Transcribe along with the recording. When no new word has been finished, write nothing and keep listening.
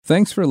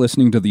Thanks for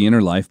listening to the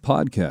Inner Life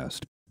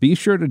Podcast. Be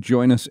sure to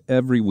join us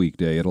every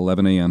weekday at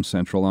 11 a.m.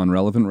 Central on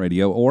Relevant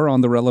Radio or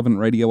on the Relevant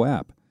Radio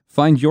app.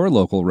 Find your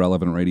local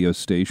Relevant Radio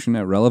station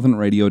at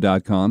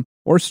relevantradio.com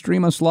or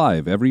stream us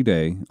live every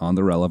day on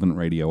the Relevant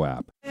Radio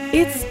app.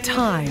 It's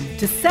time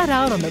to set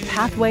out on the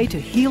pathway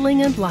to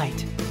healing and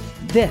light.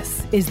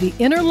 This is The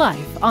Inner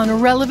Life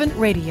on Relevant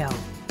Radio.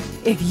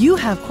 If you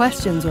have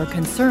questions or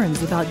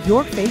concerns about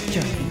your faith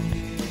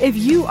journey, if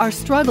you are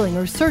struggling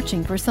or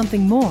searching for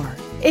something more,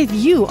 if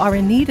you are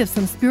in need of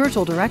some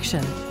spiritual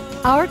direction,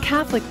 our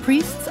Catholic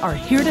priests are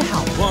here to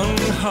help. One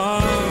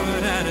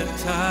heart at a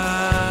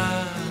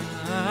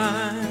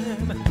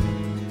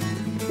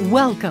time.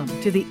 Welcome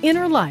to The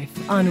Inner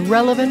Life on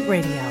Relevant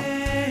Radio.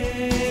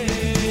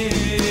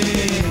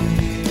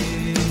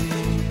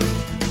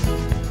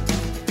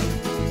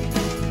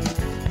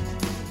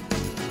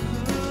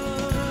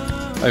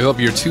 I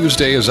hope your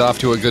Tuesday is off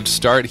to a good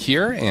start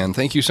here, and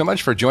thank you so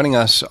much for joining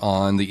us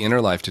on The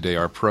Inner Life today,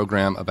 our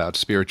program about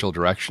spiritual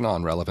direction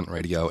on Relevant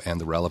Radio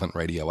and the Relevant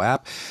Radio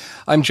app.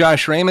 I'm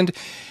Josh Raymond,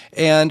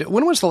 and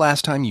when was the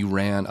last time you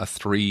ran a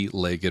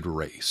three-legged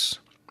race?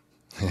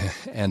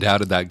 And how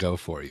did that go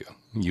for you,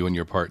 you and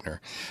your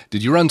partner?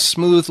 Did you run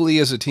smoothly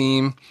as a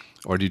team,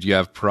 or did you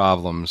have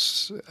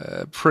problems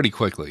pretty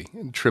quickly,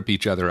 trip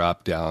each other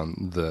up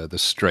down the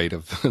straight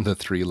of the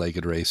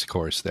three-legged race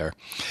course there?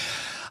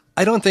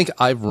 I don't think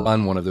I've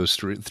run one of those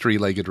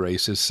three-legged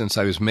races since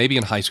I was maybe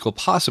in high school,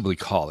 possibly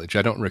college.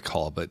 I don't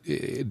recall, but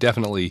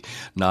definitely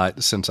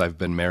not since I've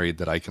been married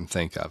that I can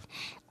think of.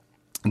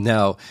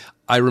 Now,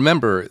 I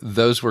remember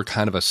those were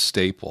kind of a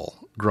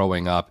staple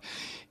growing up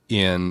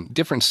in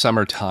different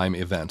summertime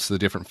events, the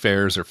different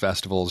fairs or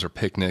festivals or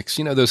picnics,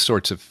 you know, those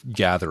sorts of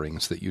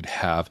gatherings that you'd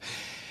have.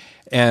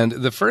 And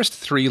the first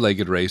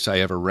three-legged race I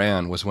ever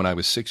ran was when I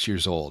was 6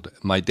 years old.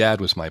 My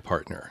dad was my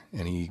partner,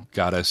 and he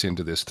got us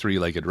into this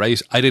three-legged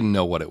race. I didn't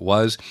know what it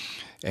was,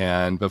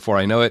 and before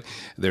I know it,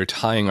 they're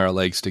tying our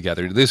legs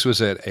together. This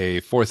was at a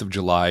 4th of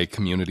July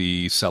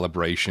community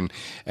celebration,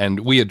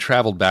 and we had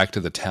traveled back to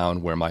the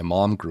town where my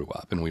mom grew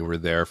up, and we were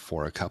there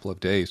for a couple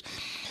of days.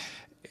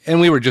 And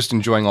we were just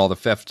enjoying all the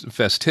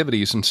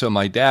festivities, and so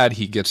my dad,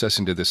 he gets us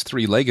into this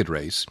three-legged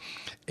race,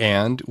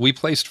 and we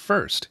placed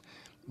first.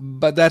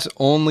 But that's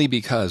only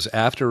because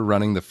after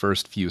running the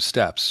first few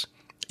steps,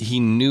 he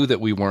knew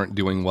that we weren't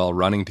doing well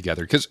running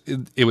together because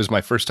it was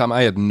my first time.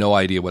 I had no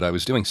idea what I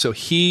was doing. So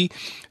he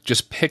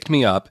just picked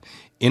me up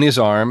in his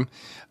arm,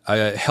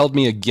 held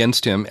me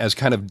against him as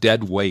kind of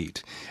dead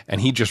weight, and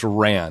he just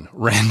ran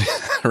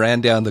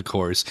down the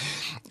course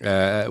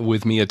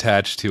with me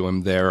attached to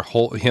him there,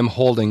 him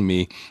holding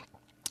me.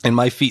 And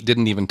my feet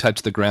didn't even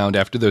touch the ground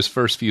after those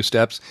first few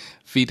steps.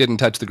 Feet didn't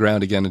touch the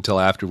ground again until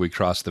after we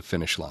crossed the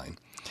finish line.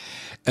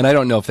 And I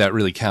don't know if that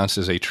really counts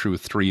as a true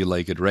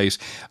three-legged race,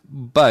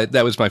 but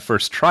that was my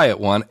first try at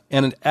one.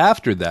 And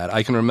after that,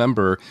 I can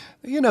remember,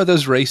 you know,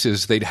 those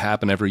races, they'd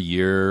happen every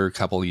year, a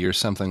couple of years,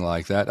 something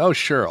like that. Oh,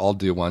 sure, I'll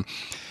do one.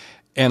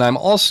 And I'm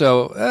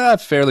also a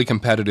fairly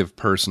competitive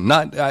person.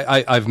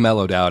 I've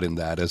mellowed out in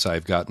that as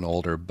I've gotten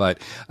older, but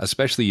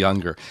especially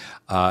younger,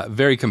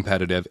 very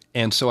competitive.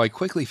 And so I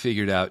quickly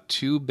figured out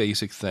two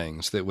basic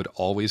things that would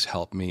always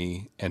help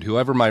me, and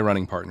whoever my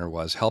running partner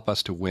was, help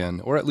us to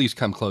win, or at least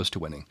come close to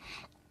winning.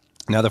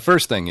 Now, the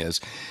first thing is,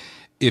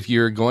 if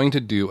you're going to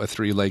do a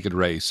three-legged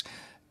race,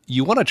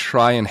 you want to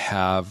try and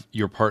have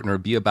your partner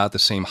be about the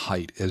same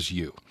height as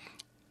you.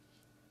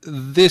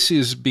 This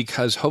is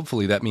because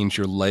hopefully that means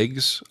your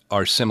legs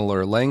are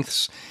similar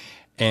lengths,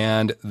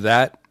 and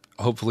that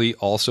hopefully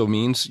also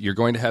means you're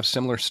going to have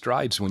similar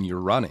strides when you're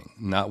running.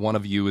 Not one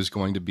of you is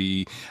going to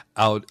be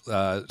out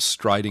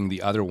striding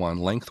the other one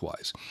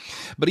lengthwise.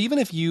 But even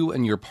if you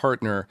and your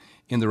partner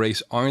in the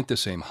race aren't the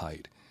same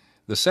height,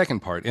 the second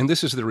part, and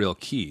this is the real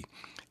key,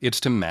 it's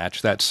to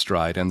match that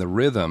stride and the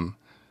rhythm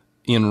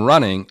in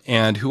running,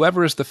 and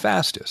whoever is the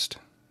fastest,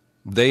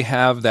 they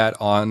have that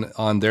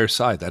on their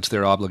side. That's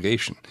their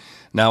obligation.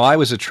 Now, I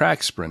was a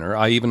track sprinter.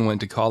 I even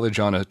went to college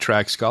on a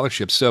track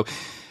scholarship, so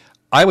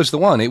I was the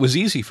one. It was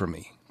easy for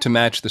me to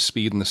match the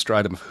speed and the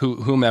stride of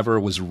whomever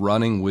was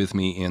running with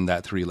me in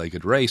that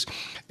three-legged race,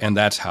 and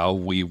that's how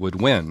we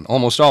would win,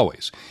 almost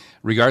always,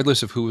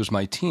 regardless of who was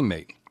my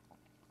teammate.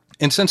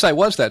 And since I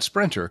was that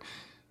sprinter,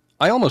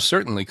 I almost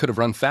certainly could have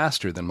run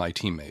faster than my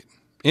teammate,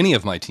 any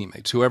of my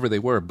teammates, whoever they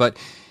were. But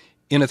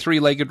in a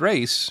three-legged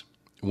race,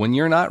 when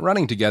you're not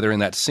running together in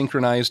that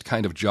synchronized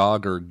kind of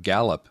jog or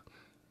gallop,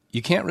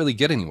 you can't really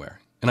get anywhere.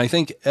 And I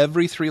think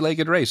every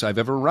three-legged race I've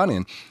ever run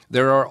in,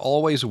 there are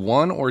always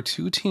one or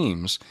two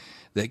teams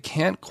that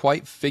can't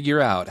quite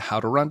figure out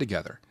how to run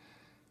together.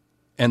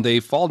 And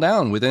they fall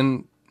down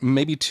within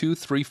maybe 2,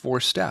 3, 4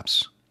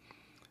 steps.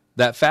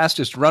 That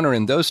fastest runner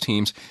in those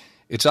teams,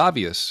 it's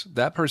obvious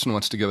that person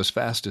wants to go as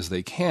fast as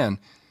they can,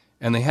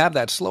 and they have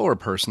that slower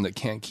person that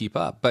can't keep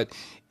up. But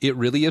it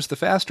really is the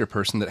faster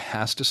person that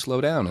has to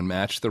slow down and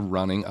match the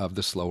running of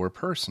the slower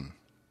person.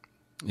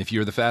 If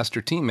you're the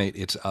faster teammate,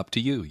 it's up to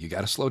you. You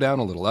got to slow down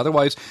a little.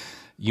 Otherwise,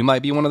 you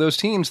might be one of those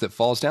teams that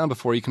falls down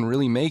before you can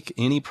really make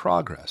any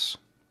progress.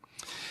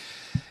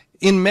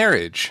 In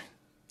marriage,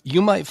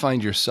 you might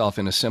find yourself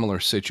in a similar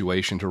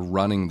situation to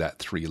running that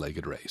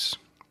three-legged race.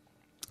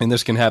 And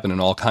this can happen in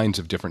all kinds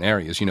of different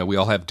areas. We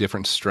all have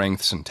different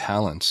strengths and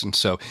talents. And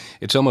so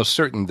it's almost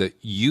certain that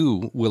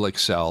you will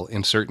excel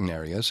in certain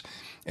areas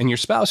and your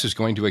spouse is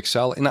going to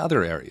excel in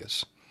other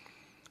areas.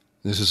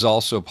 This is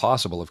also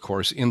possible, of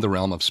course, in the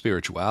realm of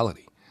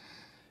spirituality.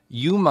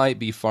 You might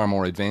be far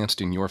more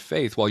advanced in your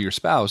faith while your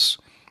spouse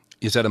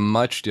is at a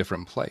much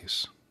different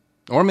place.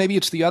 Or maybe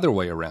it's the other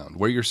way around,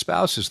 where your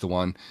spouse is the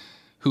one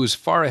who is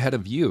far ahead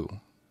of you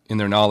in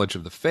their knowledge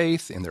of the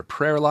faith, in their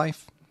prayer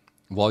life,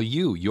 while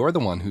you're the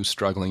one who's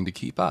struggling to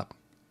keep up.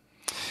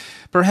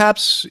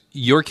 Perhaps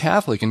you're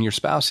Catholic and your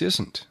spouse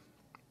isn't.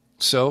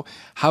 So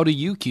how do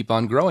you keep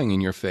on growing in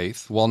your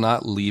faith while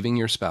not leaving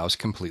your spouse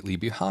completely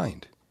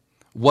behind?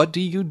 What do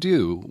you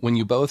do when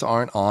you both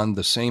aren't on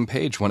the same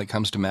page when it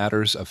comes to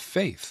matters of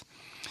faith?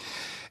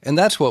 And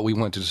that's what we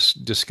want to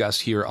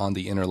discuss here on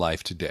The Inner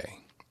Life today.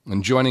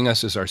 And joining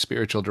us is our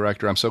spiritual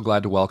director. I'm so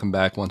glad to welcome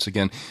back once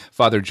again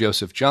Father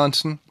Joseph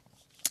Johnson.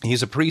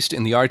 He's a priest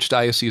in the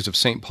Archdiocese of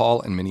St. Paul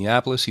in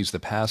Minneapolis. He's the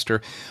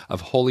pastor of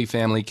Holy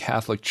Family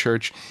Catholic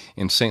Church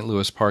in St.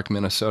 Louis Park,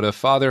 Minnesota.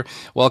 Father,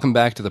 welcome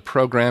back to the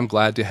program.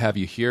 Glad to have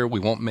you here. We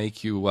won't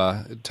make you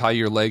tie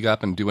your leg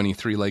up and do any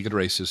three-legged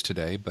races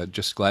today, but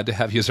just glad to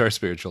have you as our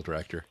spiritual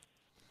director.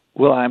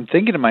 Well, I'm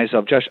thinking to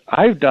myself, Josh,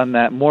 I've done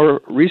that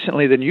more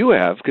recently than you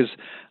have because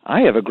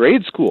I have a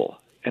grade school.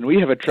 And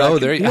we have a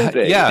track and field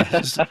day.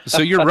 Yeah.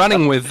 So you're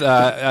running with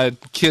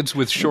kids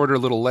with shorter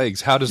little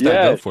legs. How does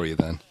that go for you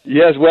then?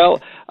 Yes.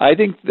 Well, I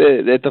think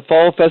at the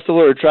fall festival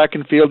or track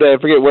and field day, I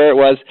forget where it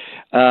was,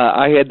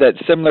 I had that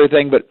similar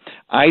thing, but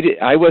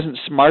I wasn't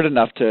smart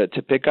enough to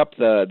pick up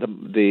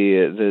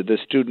the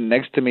student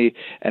next to me,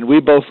 and we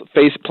both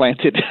face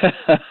planted.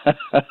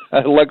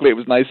 Luckily, it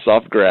was nice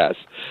soft grass.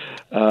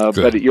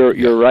 But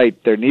you're right.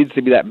 There needs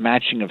to be that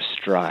matching of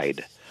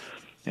stride.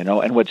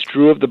 And what's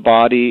true of the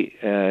body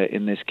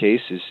in this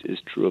case is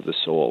true of the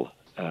soul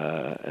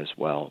as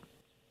well.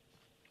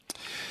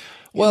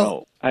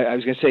 Well, I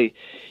was going to say,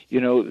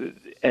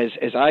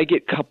 as I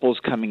get couples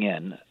coming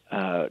in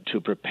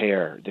to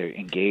prepare, they're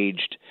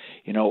engaged,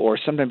 or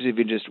sometimes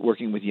even just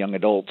working with young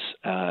adults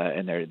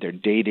and they're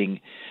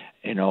dating.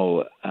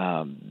 There's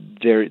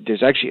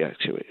actually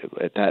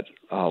at that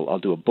I'll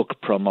do a book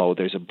promo.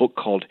 There's a book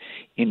called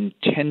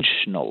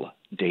Intentional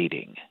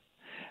Dating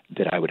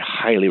that I would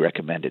highly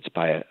recommend. It's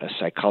by a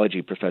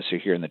psychology professor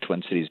here in the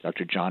Twin Cities,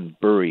 Dr. John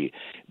Burry,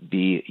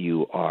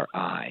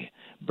 B-U-R-I,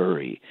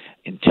 Burry,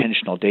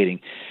 Intentional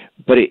Dating.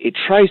 But it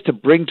tries to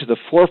bring to the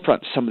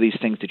forefront some of these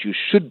things that you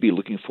should be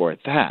looking for at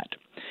that.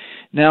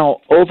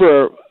 Now,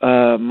 over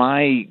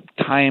my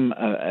time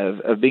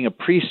of being a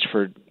priest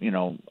for,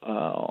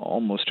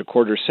 almost a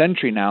quarter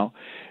century now,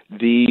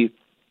 the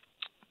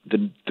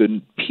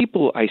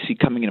people I see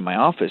coming into my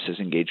office as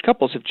engaged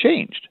couples have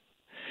changed.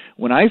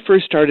 When I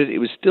first started, it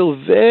was still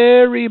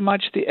very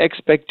much the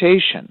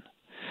expectation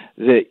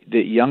that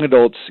young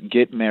adults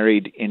get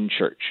married in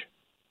church,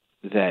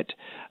 that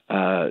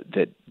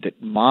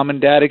mom and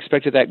dad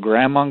expected that,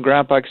 grandma and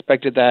grandpa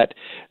expected that,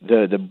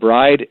 the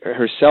bride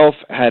herself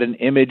had an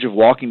image of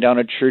walking down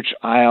a church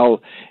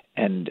aisle,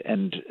 and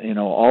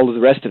all of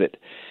the rest of it.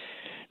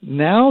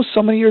 Now,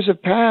 so many years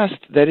have passed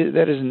that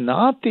is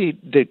not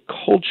the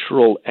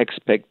cultural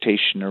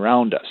expectation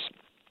around us.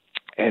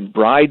 And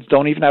brides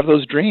don't even have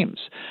those dreams.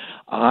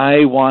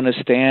 I want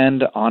to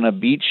stand on a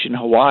beach in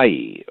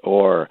Hawaii,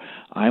 or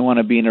I want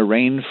to be in a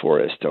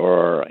rainforest,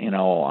 or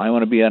I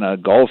want to be on a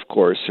golf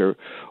course,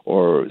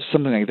 or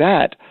something like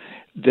that.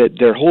 That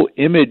their whole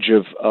image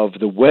of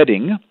the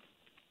wedding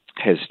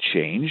has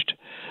changed.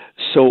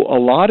 So a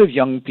lot of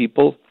young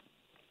people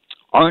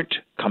aren't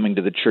coming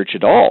to the church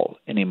at all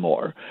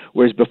anymore,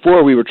 whereas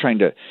before we were trying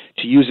to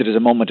use it as a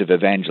moment of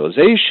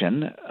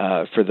evangelization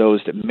for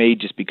those that may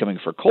just be coming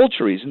for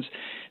cultural reasons.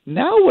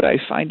 Now what I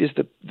find is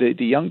the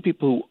young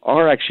people who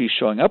are actually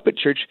showing up at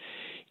church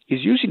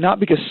is usually not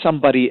because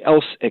somebody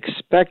else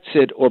expects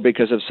it or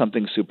because of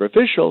something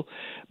superficial,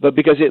 but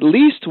because at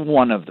least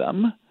one of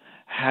them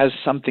has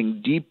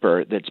something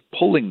deeper that's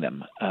pulling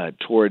them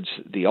towards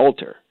the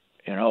altar.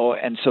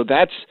 And so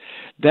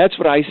that's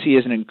what I see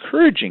as an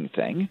encouraging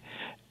thing.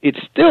 It's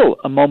still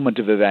a moment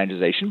of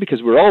evangelization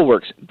because we're all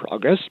works in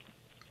progress,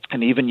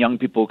 and even young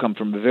people who come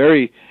from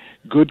very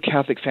good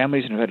Catholic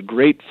families and have had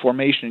great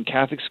formation in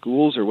Catholic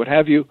schools or what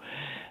have you,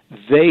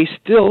 they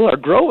still are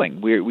growing.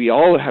 We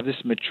all have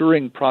this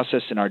maturing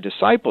process in our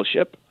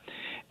discipleship,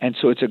 and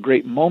so it's a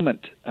great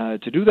moment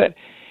to do that.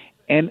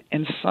 And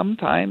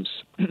sometimes,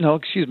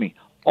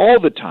 all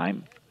the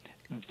time,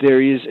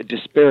 there is a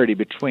disparity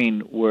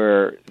between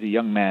where the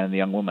young man and the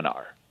young woman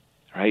are,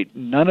 right?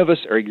 None of us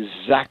are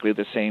exactly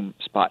the same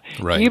spot.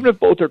 Right. Even if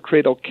both are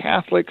cradle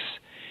Catholics,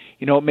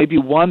 maybe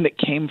one that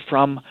came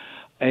from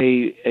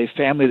a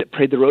family that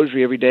prayed the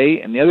rosary every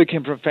day, and the other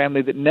came from a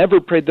family that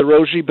never prayed the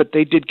rosary, but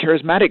they did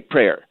charismatic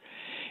prayer.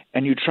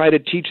 And you try to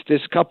teach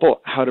this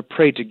couple how to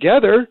pray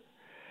together,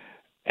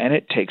 and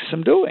it takes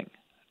some doing.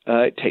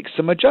 It takes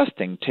some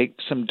adjusting,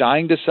 takes some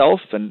dying to self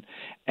and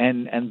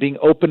and being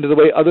open to the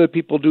way other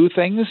people do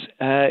things.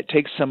 It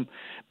takes some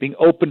being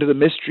open to the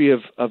mystery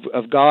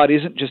of God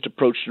isn't just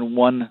approached in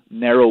one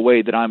narrow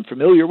way that I'm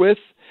familiar with,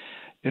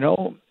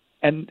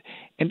 and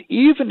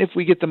even if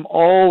we get them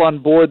all on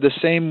board the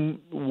same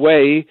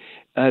way,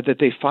 that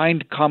they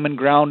find common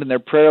ground in their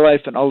prayer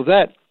life and all of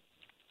that,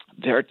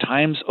 there are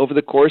times over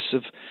the course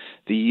of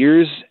the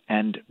years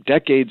and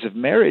decades of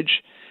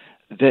marriage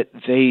that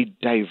they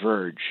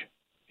diverge.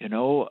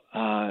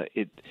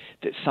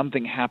 That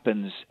something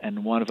happens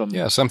and one of them...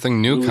 Yeah, something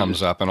new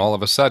comes up, and all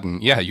of a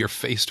sudden, you're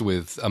faced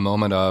with a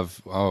moment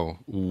of,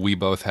 we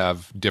both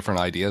have different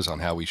ideas on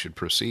how we should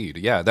proceed.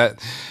 Yeah,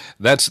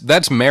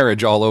 that's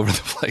marriage all over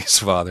the place,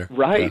 Father.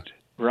 Right,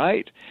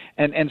 right.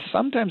 And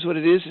sometimes what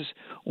it is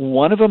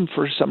one of them,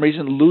 for some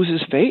reason,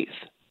 loses faith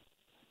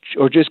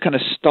or just kind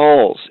of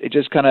stalls. It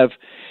just kind of,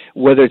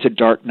 whether it's a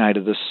dark night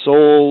of the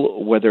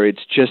soul, whether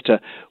it's just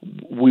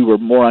we were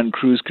more on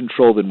cruise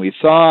control than we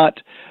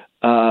thought,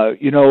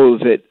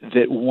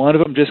 that one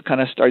of them just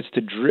kind of starts to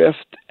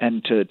drift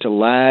and to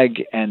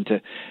lag and to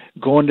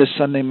go into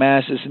Sunday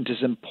Mass isn't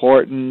as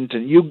important,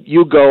 and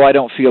you go, I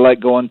don't feel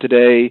like going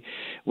today,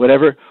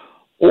 whatever.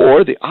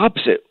 Or the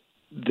opposite.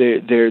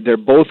 They're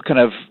both kind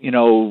of,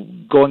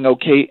 going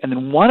okay, and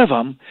then one of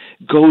them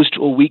goes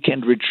to a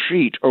weekend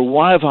retreat, or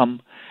one of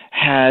them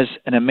has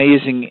an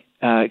amazing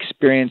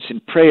experience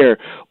in prayer,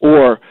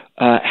 or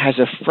has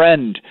a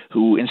friend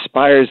who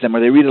inspires them,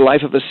 or they read the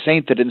life of a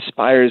saint that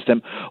inspires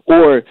them,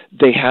 or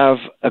they have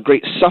a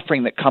great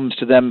suffering that comes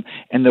to them,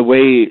 and the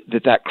way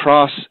that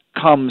cross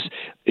comes,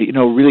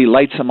 really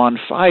lights them on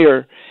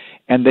fire,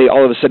 and they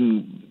all of a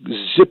sudden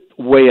zip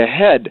way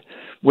ahead.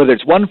 Whether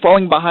it's one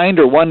falling behind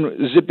or one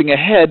zipping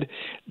ahead,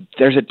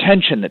 there's a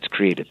tension that's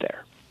created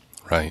there.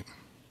 Right.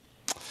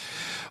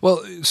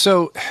 Well,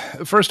 so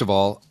first of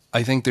all,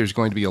 I think there's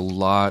going to be a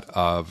lot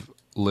of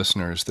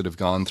listeners that have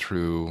gone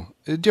through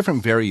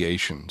different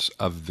variations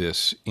of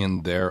this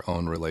in their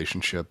own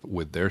relationship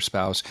with their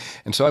spouse.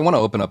 And so I want to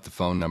open up the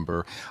phone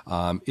number.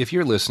 If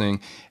you're listening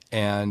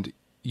and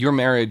your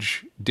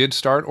marriage did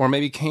start or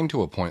maybe came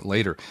to a point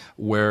later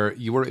where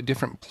you were at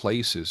different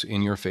places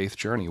in your faith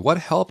journey, what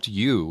helped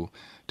you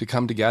to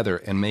come together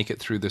and make it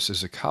through this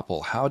as a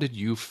couple? How did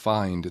you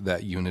find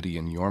that unity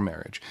in your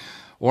marriage?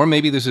 Or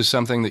maybe this is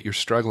something that you're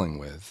struggling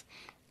with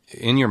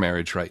in your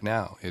marriage right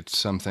now. It's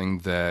something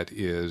that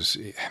is,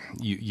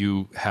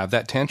 you have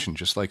that tension,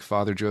 just like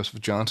Father Joseph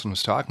Johnson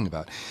was talking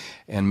about.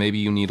 And maybe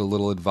you need a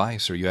little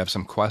advice, or you have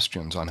some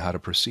questions on how to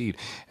proceed.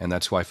 And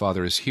that's why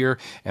Father is here.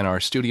 And our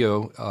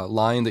studio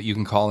line that you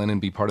can call in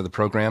and be part of the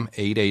program,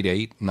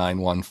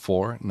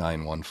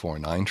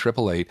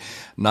 888-914-9149,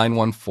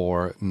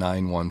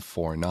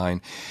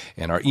 888-914-9149.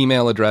 And our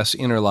email address,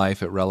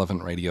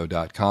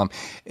 innerlife@relevantradio.com.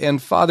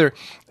 And Father,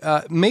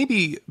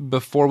 maybe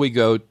before we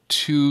go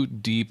too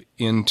deep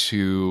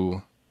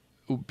into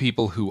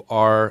people who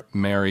are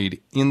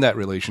married in that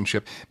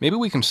relationship, maybe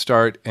we can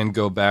start and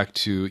go back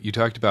to, you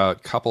talked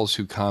about couples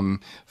who come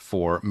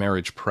for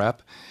marriage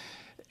prep.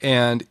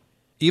 And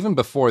even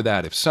before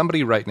that, if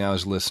somebody right now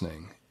is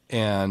listening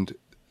and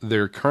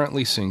they're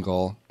currently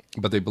single,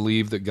 but they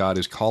believe that God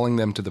is calling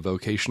them to the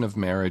vocation of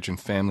marriage and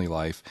family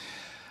life,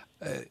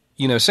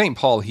 St.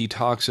 Paul, he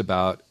talks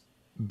about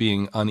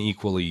being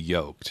unequally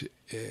yoked.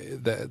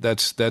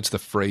 That's the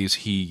phrase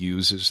he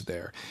uses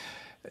there.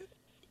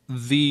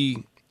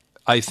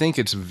 I think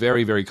it's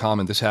very, very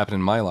common. This happened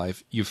in my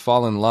life. You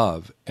fall in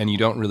love and you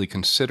don't really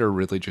consider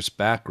religious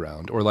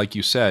background. Or like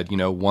you said,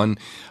 one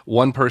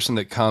person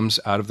that comes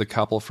out of the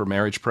couple for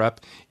marriage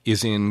prep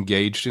is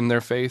engaged in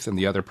their faith and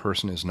the other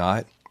person is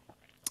not.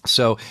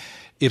 So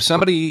if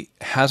somebody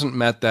hasn't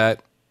met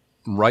that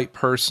right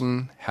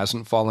person,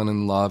 hasn't fallen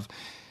in love,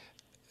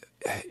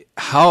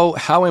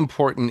 how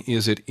important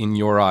is it in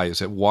your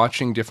eyes at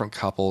watching different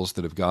couples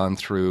that have gone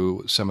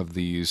through some of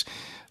these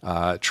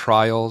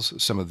trials,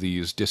 some of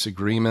these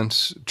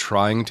disagreements,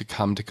 trying to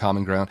come to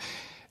common ground?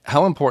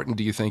 How important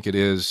do you think it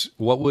is?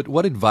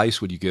 What advice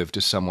would you give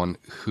to someone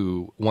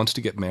who wants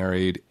to get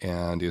married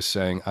and is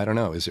saying, I don't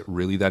know, is it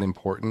really that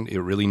important?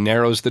 It really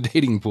narrows the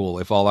dating pool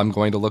if all I'm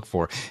going to look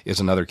for is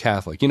another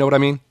Catholic. You know what I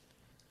mean?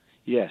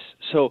 Yes.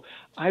 So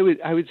I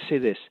would say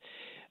this.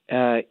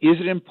 Is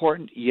it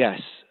important?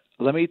 Yes.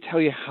 Let me tell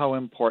you how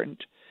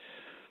important.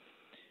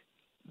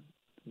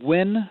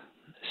 When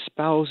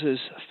spouses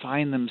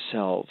find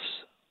themselves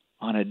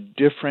on a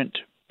different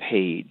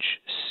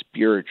page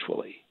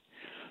spiritually,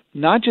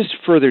 not just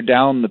further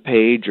down the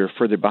page or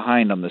further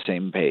behind on the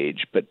same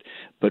page, but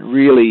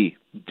really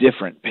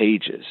different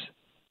pages,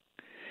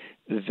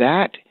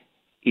 that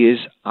is,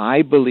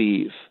 I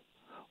believe,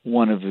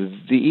 one of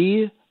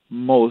the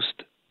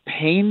most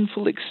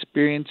painful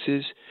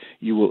experiences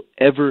you will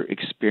ever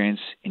experience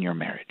in your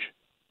marriage.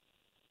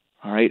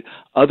 All right?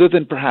 Other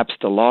than perhaps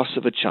the loss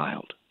of a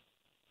child,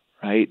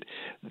 right?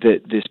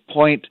 This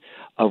point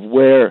of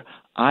where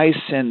I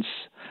sense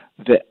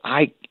that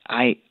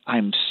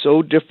I'm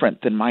so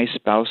different than my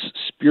spouse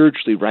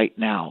spiritually right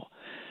now,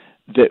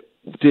 that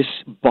this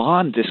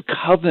bond, this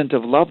covenant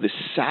of love, this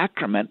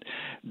sacrament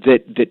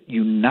that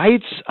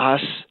unites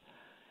us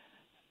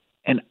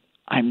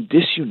I'm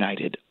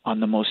disunited on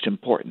the most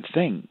important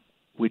thing,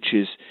 which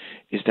is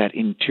that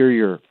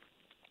interior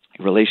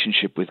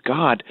relationship with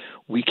God.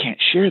 We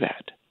can't share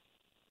that.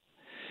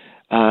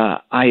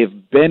 I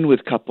have been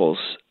with couples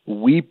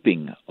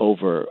weeping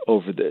over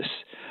this.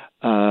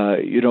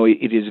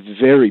 It is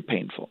very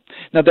painful.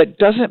 Now, that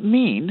doesn't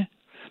mean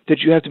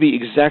that you have to be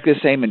exactly the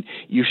same, and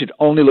you should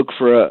only look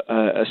for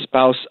a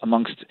spouse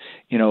amongst,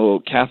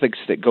 Catholics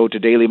that go to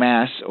daily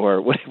mass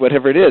or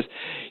whatever it is,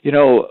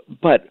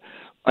 But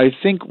I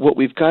think what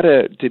we've got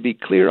to be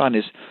clear on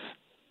is,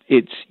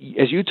 it's,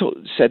 as you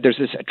said, there's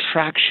this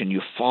attraction.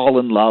 You fall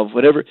in love,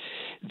 whatever,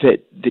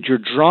 that you're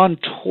drawn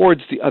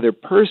towards the other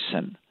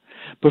person.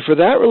 But for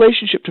that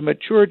relationship to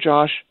mature,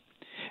 Josh,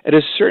 at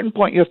a certain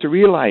point you have to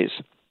realize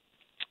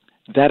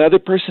that other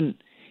person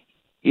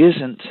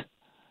isn't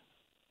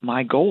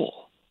my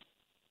goal.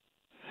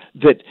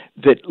 That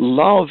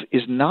love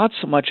is not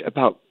so much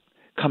about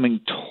coming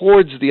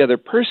towards the other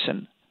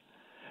person,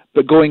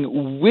 but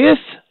going with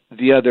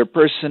the other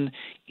person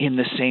in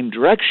the same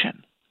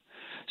direction.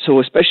 So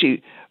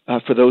especially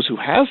for those who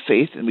have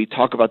faith, and we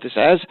talk about this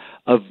as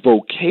a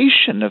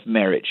vocation of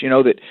marriage,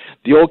 that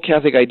the old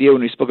Catholic idea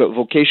when we spoke about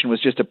vocation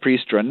was just a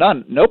priest or a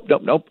nun. Nope.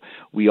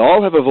 We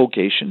all have a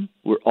vocation.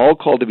 We're all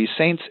called to be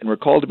saints, and we're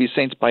called to be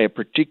saints by a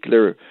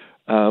particular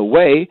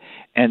way,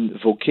 and the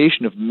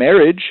vocation of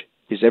marriage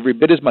is every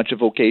bit as much a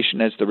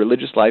vocation as the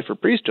religious life or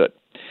priesthood.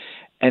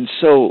 And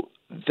so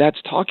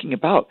that's talking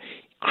about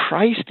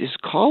Christ is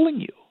calling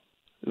you.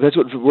 That's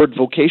what the word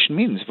vocation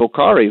means,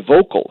 vocare,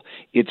 vocal.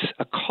 It's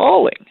a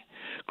calling.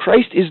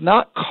 Christ is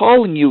not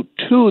calling you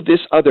to this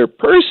other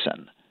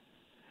person.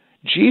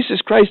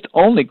 Jesus Christ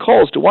only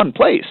calls to one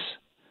place,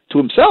 to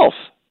himself.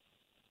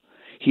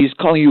 He's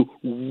calling you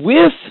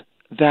with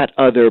that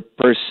other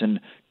person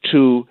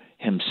to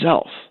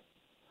himself.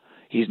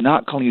 He's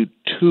not calling you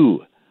to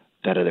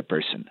that other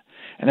person.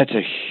 And that's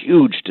a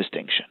huge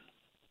distinction.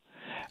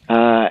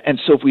 And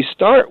so if we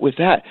start with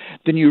that,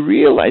 then you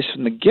realize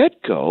from the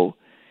get-go,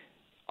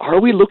 are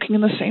we looking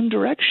in the same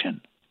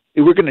direction?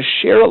 If we're going to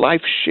share a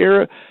life,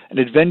 share an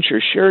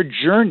adventure, share a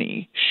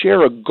journey,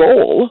 share a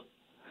goal,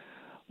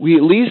 we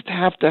at least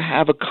have to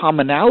have a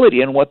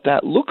commonality in what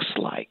that looks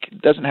like.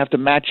 It doesn't have to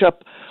match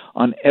up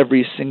on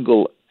every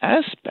single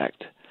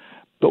aspect,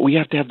 but we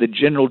have to have the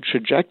general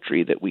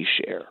trajectory that we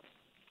share.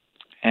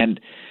 And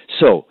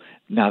so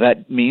now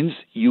that means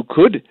you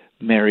could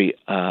marry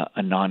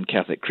a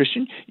non-Catholic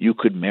Christian, you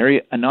could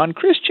marry a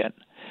non-Christian,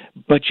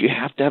 but you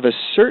have to have a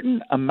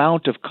certain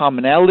amount of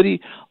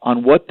commonality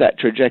on what that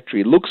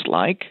trajectory looks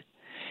like,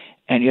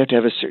 and you have to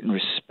have a certain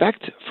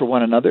respect for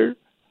one another.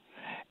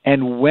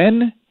 And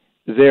when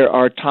there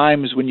are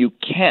times when you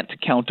can't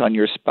count on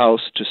your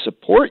spouse to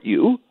support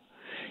you,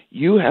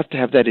 you have to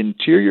have that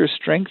interior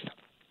strength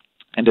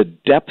and a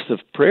depth of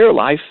prayer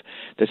life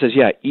that says,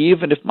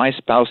 even if my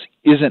spouse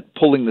isn't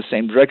pulling the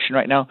same direction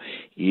right now,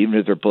 even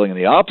if they're pulling in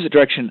the opposite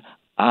direction,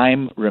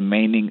 I'm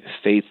remaining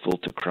faithful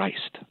to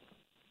Christ.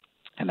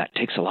 And that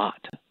takes a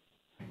lot.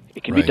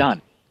 It can be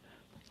done.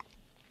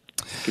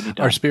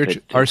 Our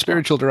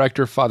spiritual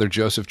director, Father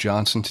Joseph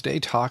Johnson, today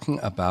talking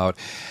about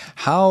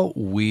how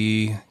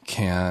we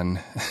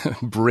can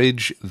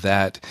bridge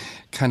that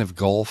kind of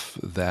gulf,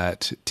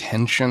 that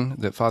tension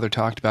that Father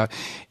talked about,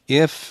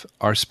 if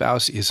our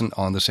spouse isn't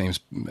on the same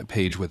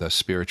page with us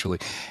spiritually.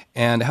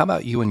 And how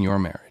about you and your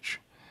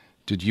marriage?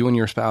 Did you and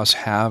your spouse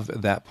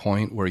have that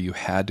point where you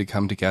had to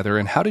come together?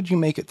 And how did you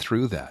make it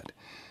through that?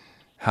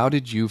 How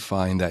did you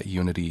find that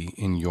unity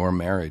in your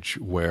marriage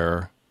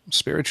where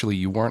spiritually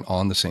you weren't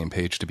on the same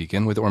page to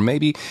begin with? Or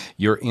maybe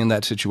you're in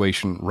that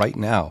situation right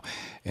now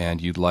and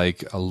you'd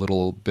like a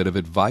little bit of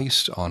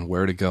advice on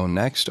where to go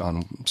next,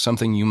 on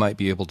something you might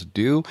be able to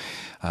do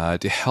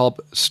to help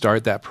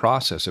start that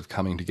process of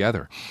coming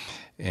together.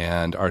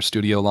 And our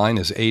studio line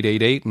is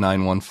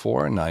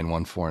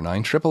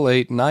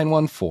 888-914-9149,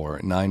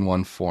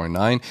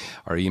 888-914-9149.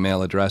 Our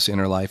email address,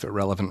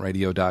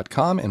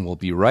 innerlife@relevantradio.com. And we'll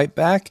be right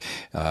back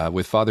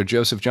with Father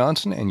Joseph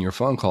Johnson and your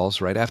phone calls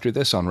right after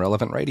this on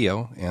Relevant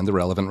Radio and the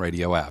Relevant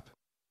Radio app.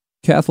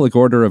 Catholic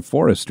Order of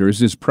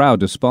Foresters is proud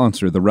to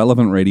sponsor the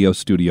Relevant Radio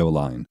studio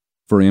line.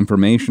 For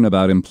information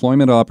about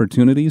employment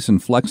opportunities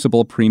and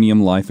flexible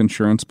premium life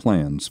insurance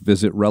plans,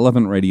 visit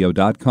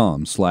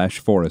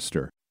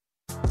relevantradio.com/forester.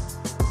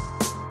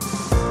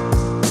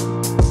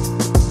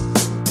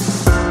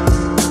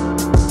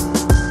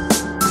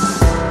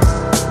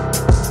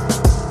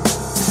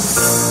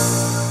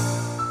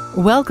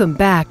 Welcome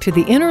back to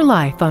The Inner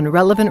Life on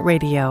Relevant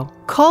Radio.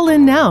 Call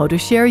in now to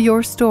share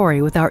your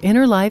story with our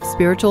Inner Life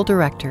spiritual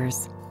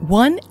directors.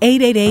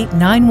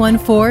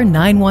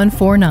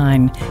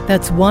 1-888-914-9149.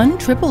 That's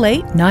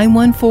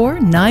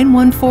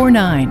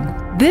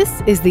 1-888-914-9149.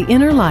 This is The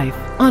Inner Life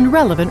on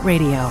Relevant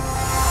Radio.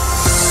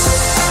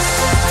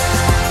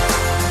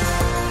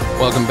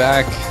 Welcome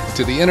back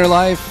to The Inner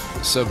Life.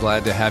 So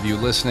glad to have you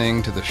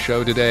listening to the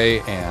show today.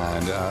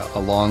 And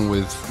along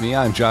with me,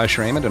 I'm Josh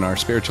Raymond, and our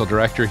spiritual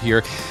director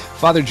here,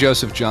 Father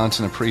Joseph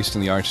Johnson, a priest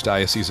in the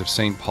Archdiocese of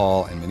St.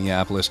 Paul in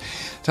Minneapolis,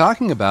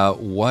 talking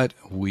about what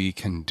we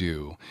can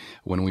do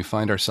when we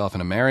find ourselves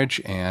in a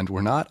marriage and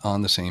we're not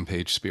on the same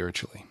page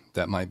spiritually.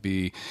 That might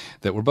be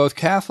that we're both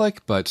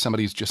Catholic, but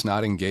somebody's just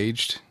not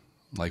engaged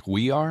like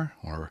we are,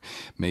 or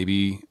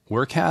maybe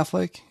we're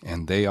Catholic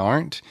and they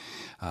aren't.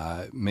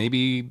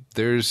 Maybe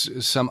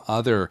there's some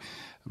other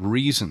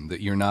reason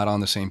that you're not on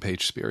the same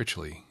page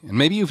spiritually. And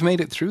maybe you've made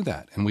it through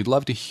that. And we'd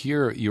love to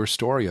hear your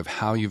story of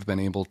how you've been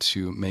able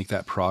to make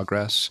that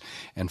progress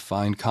and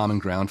find common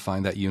ground,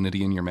 find that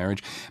unity in your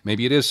marriage.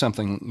 Maybe it is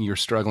something you're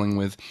struggling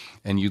with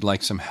and you'd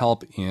like some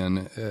help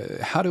in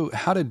how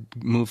to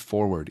move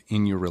forward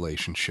in your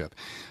relationship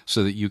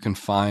so that you can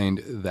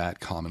find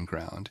that common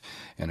ground.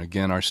 And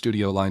again, our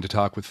studio line to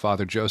talk with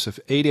Father Joseph,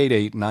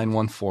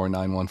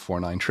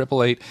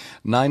 888-914-9149,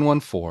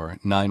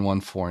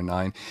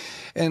 888-914-9149.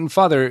 And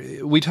Father,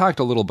 we talked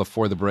a little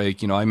before the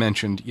break. I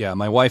mentioned,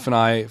 my wife and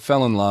I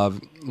fell in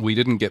love. We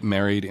didn't get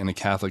married in a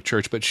Catholic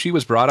church, but she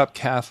was brought up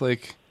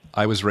Catholic.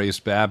 I was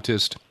raised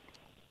Baptist.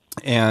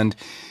 And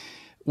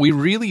we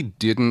really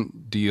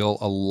didn't deal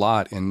a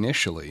lot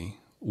initially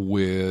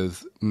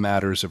with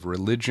matters of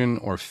religion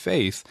or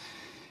faith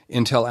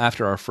until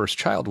after our first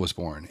child was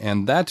born.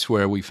 And that's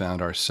where we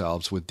found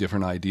ourselves with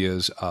different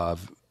ideas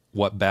of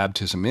what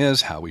baptism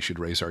is, how we should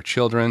raise our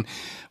children,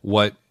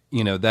 what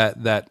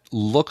that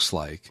looks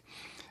like.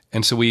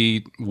 And so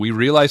we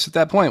realized at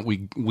that point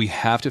we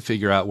have to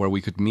figure out where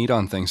we could meet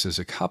on things as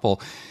a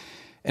couple.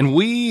 And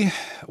we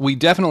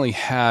definitely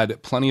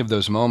had plenty of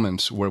those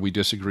moments where we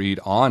disagreed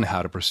on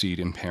how to proceed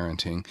in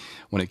parenting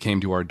when it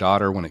came to our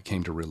daughter, when it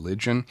came to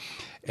religion.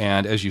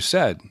 And as you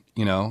said,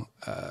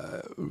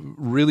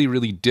 really,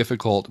 really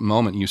difficult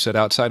moment. You said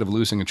outside of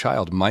losing a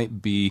child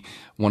might be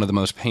one of the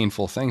most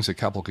painful things a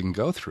couple can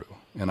go through.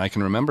 And I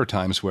can remember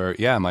times where,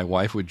 my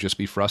wife would just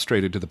be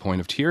frustrated to the point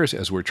of tears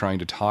as we're trying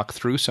to talk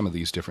through some of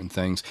these different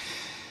things.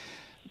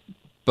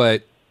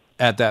 But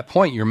at that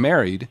point, you're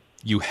married.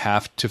 You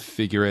have to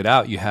figure it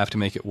out. You have to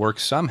make it work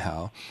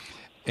somehow.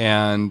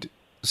 And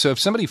so if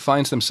somebody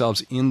finds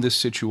themselves in this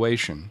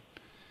situation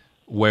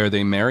where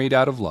they married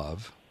out of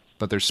love,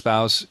 but their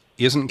spouse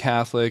isn't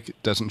Catholic,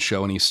 doesn't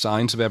show any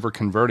signs of ever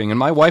converting. And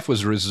my wife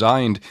was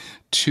resigned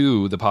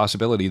to the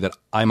possibility that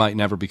I might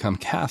never become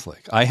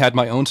Catholic. I had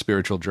my own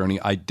spiritual journey.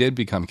 I did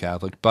become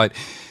Catholic, but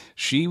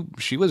she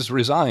was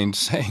resigned,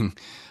 saying,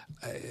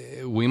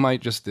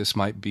 this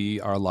might be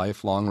our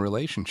lifelong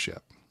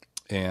relationship.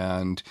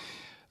 And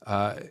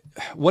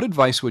what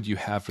advice would you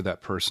have for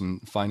that person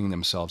finding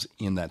themselves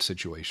in that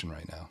situation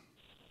right now?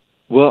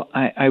 Well,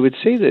 I would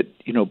say that,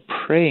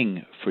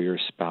 praying for your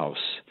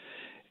spouse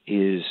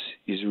is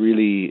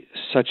really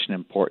such an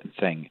important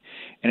thing,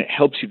 and it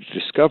helps you to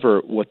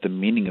discover what the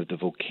meaning of the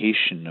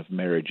vocation of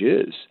marriage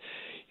is.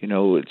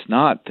 It's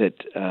not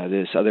that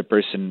this other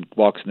person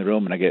walks in the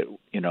room and I get,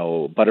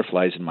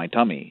 butterflies in my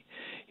tummy.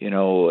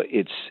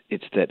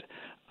 It's that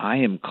I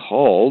am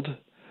called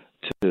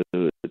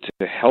to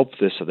help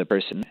this other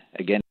person.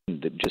 Again,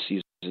 that just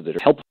uses the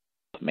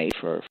helpmate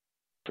for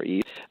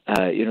Eve.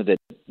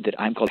 That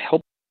I'm called to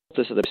help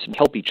this other person,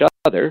 help each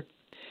other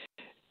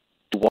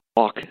to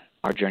walk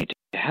our journey to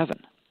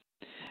heaven.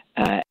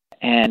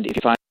 And if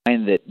you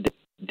find that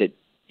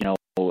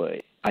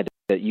either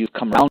that you've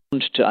come around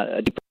to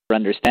a deeper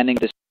understanding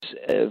of this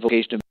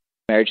vocation of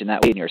marriage in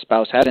that way, and your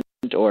spouse hasn't,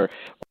 or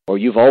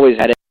you've always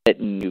had it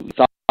and you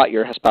thought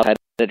your spouse had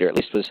it, or at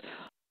least was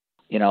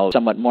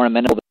somewhat more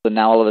amenable than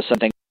now all of a sudden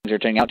things are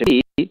turning out to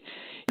be,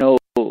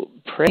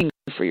 praying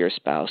for your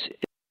spouse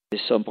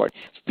is so important.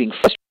 Being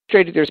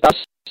frustrated with your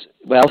spouse,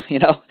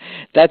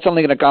 that's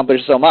only going to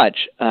accomplish so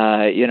much.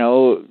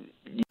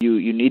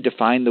 You need to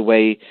find the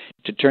way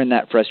to turn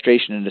that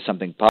frustration into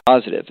something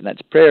positive, and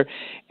that's prayer.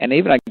 And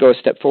even I can go a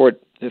step forward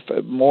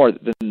more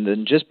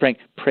than just praying,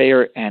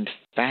 prayer and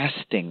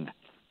fasting.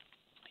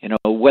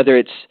 Whether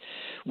it's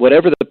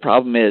whatever the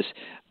problem is.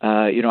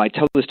 I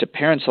tell this to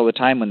parents all the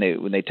time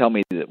when they tell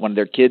me that one of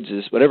their kids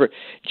is whatever.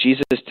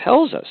 Jesus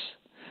tells us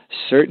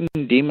certain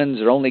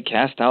demons are only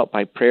cast out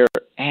by prayer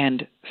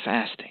and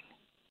fasting.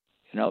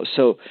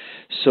 So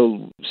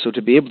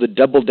to be able to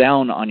double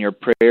down on your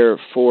prayer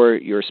for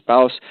your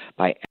spouse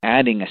by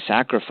adding a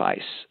sacrifice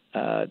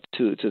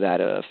to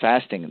that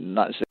fasting,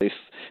 not necessarily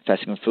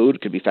fasting from food,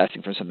 it could be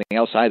fasting from something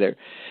else either,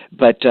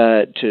 but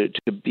to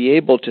be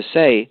able to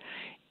say,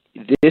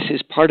 this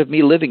is part of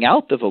me living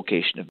out the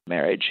vocation of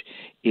marriage,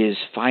 is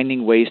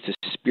finding ways to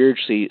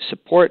spiritually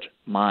support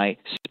my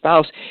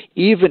spouse,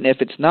 even if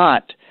it's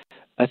not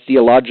a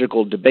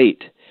theological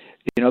debate.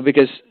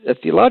 Because a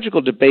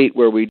theological debate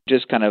where we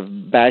just kind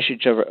of bash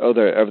each other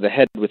over the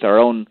head with our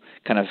own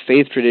kind of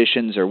faith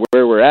traditions or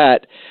where we're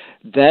at,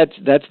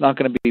 that's not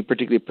going to be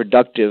particularly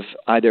productive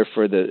either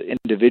for the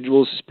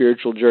individual's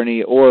spiritual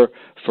journey or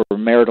for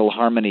marital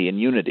harmony and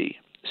unity.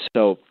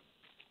 So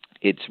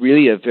It's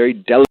really a very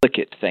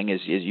delicate thing,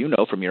 as you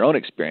know from your own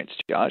experience,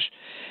 Josh.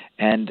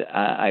 And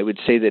I would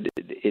say that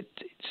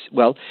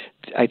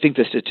I think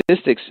the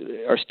statistics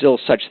are still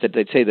such that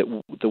they'd say that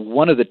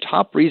one of the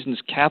top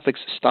reasons Catholics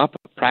stop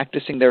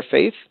practicing their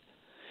faith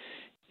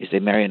is they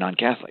marry a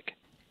non-Catholic.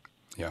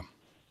 Yeah.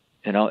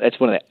 That's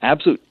one of the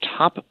absolute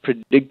top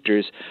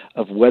predictors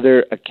of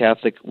whether a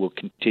Catholic will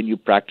continue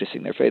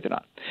practicing their faith or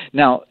not.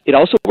 Now, it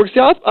also works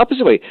the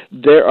opposite way.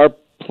 There are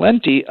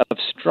plenty of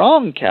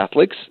strong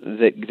Catholics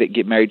that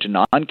get married to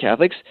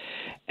non-Catholics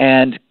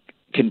and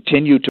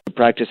continue to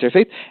practice their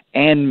faith,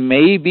 and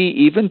maybe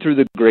even through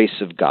the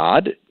grace of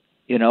God,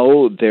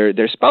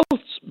 their spouse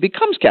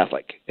becomes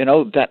Catholic.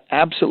 That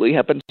absolutely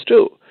happens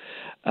too.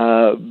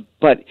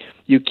 But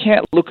you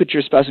can't look at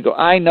your spouse and go,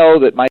 I know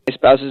that my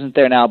spouse isn't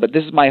there now, but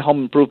this is my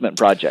home improvement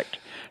project,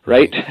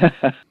 right?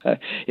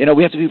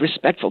 We have to be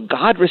respectful.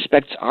 God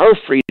respects our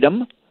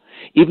freedom,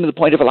 even to the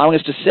point of allowing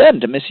us to sin,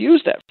 to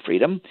misuse that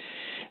freedom.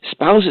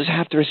 Spouses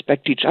have to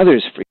respect each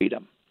other's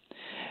freedom.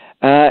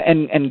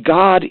 And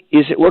God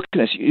is at work in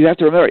this. You have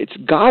to remember, it's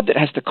God that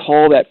has to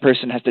call that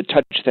person, has to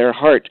touch their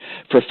heart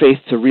for faith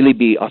to really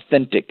be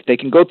authentic. They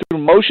can go through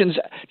motions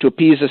to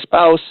appease a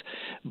spouse,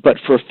 but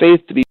for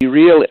faith to be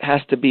real, it has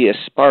to be a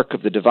spark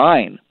of the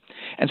divine.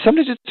 And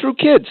sometimes it's through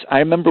kids. I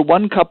remember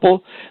one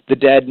couple, the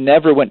dad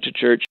never went to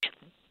church,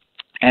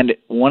 and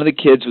one of the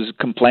kids was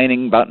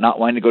complaining about not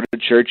wanting to go to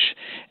church,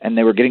 and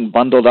they were getting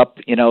bundled up,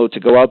 to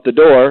go out the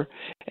door,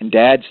 and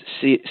Dad's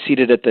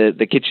seated at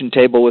the kitchen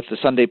table with the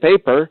Sunday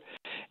paper,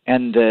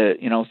 and the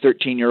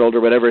 13-year-old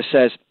or whatever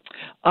says,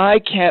 I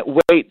can't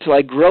wait till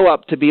I grow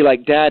up to be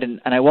like Dad, and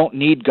I won't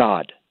need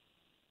God.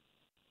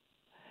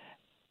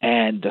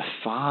 And the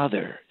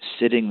father,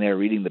 sitting there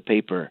reading the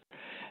paper,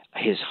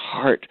 his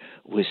heart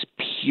was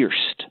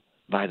pierced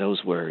by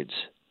those words.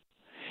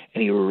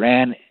 And he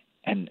ran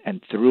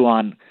and threw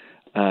on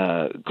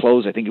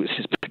clothes, I think it was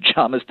his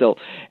pajamas still,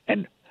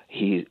 and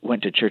he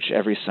went to church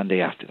every Sunday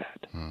after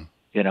that,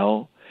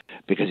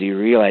 because he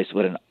realized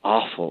what an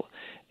awful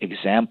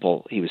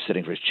example he was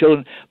setting for his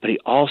children, but he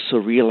also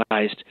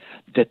realized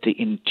that the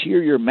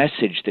interior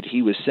message that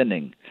he was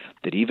sending,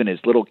 that even his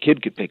little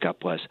kid could pick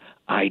up, was,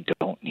 I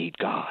don't need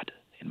God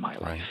in my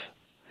life. Right.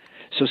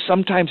 So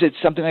sometimes it's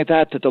something like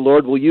that the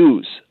Lord will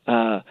use.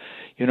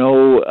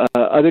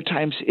 Other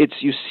times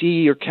it's you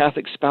see your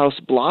Catholic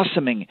spouse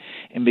blossoming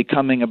and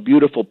becoming a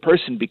beautiful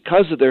person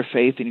because of their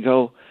faith, and you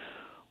go,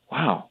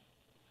 wow,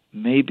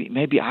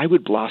 maybe I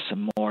would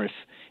blossom more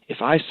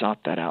if I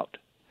sought that out.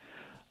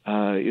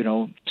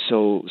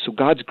 So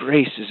God's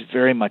grace is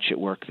very much at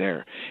work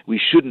there. We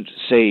shouldn't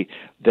say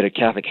that a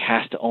Catholic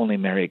has to only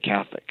marry a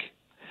Catholic.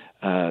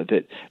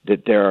 That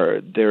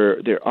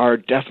there are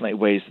definitely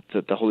ways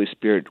that the Holy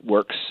Spirit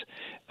works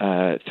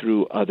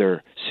through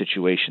other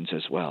situations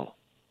as well.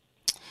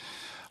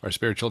 Our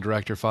spiritual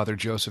director, Father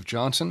Joseph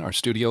Johnson. Our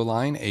studio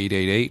line,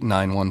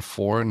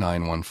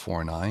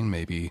 888-914-9149.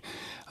 Maybe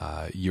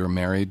you're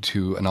married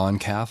to a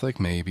non-Catholic.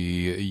 Maybe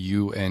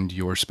you and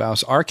your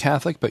spouse are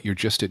Catholic, but you're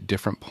just at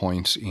different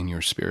points in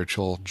your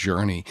spiritual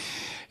journey,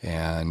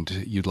 and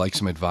you'd like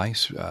some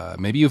advice.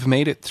 Maybe you've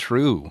made it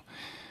through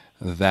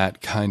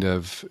that kind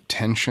of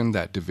tension,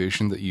 that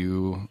division that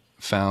you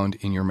found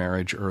in your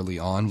marriage early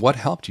on. What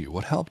helped you?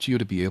 What helped you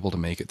to be able to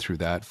make it through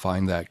that,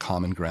 find that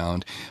common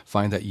ground,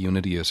 find that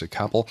unity as a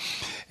couple?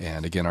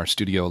 And again, our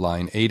studio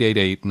line,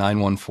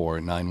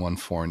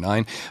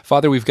 888-914-9149.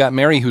 Father, we've got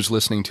Mary who's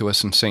listening to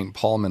us in St.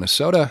 Paul,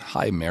 Minnesota.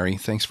 Hi, Mary.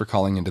 Thanks for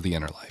calling into The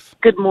Inner Life.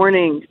 Good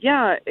morning.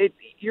 Yeah,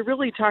 you're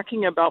really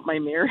talking about my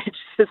marriage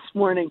this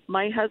morning.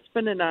 My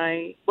husband and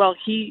I, well,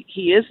 he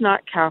is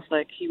not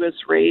Catholic. He was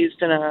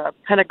raised in a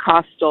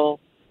Pentecostal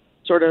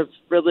sort of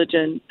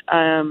religion.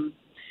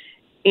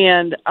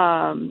 And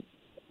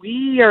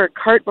we are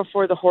cart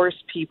before the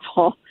horse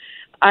people.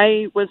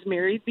 I was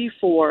married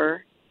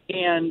before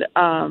and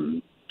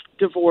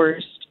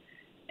divorced,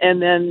 and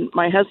then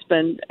my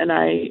husband and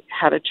I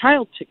had a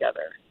child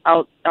together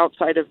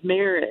outside of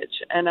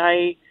marriage. And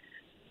I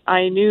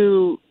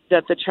knew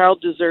that the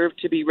child deserved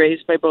to be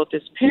raised by both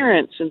his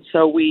parents, and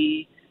so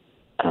we,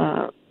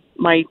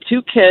 my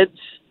two kids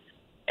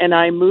and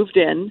I, moved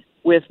in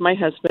with my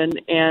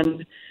husband,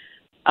 and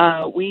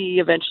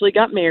we eventually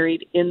got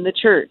married in the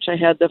church. I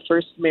had the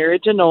first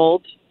marriage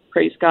annulled,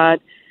 praise God.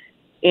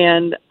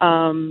 And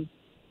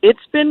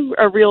it's been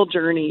a real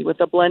journey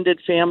with a blended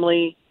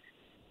family,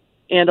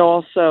 and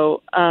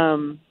also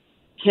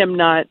him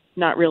not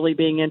really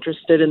being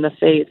interested in the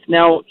faith.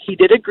 Now, he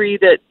did agree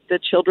that the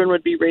children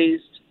would be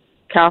raised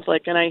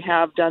Catholic, and I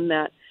have done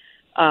that,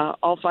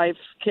 all 5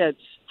 kids.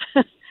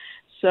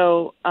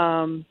 So,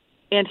 and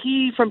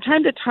he, from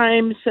time to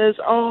time, says,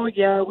 oh,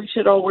 yeah, we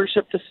should all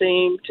worship the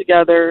same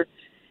together.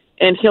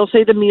 And he'll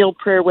say the meal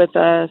prayer with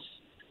us,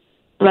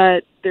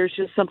 but there's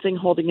just something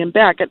holding him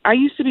back. And I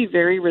used to be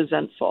very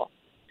resentful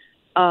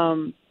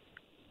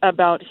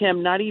about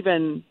him not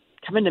even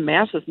coming to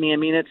Mass with me. I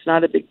mean, it's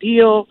not a big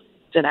deal.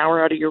 It's an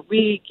hour out of your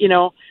week,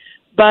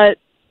 But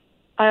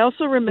I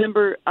also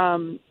remember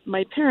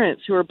my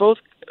parents, who were both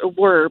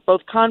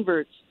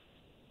converts,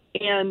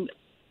 and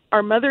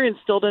our mother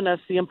instilled in us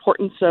the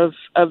importance of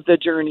the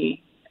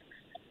journey.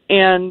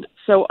 And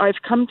so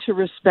I've come to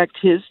respect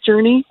his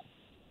journey,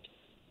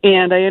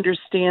 and I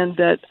understand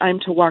that I'm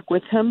to walk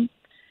with him,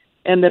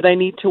 and that I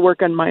need to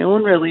work on my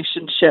own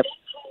relationship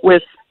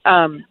with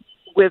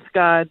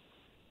God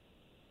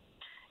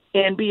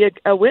and be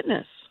a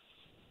witness.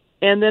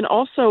 And then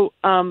also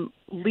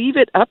leave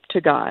it up to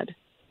God.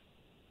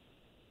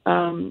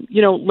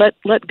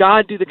 Let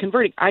God do the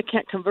converting. I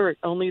can't convert.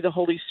 Only the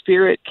Holy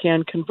Spirit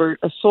can convert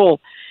a soul.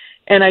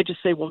 And I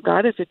just say, well,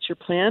 God, if it's your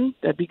plan,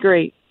 that'd be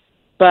great.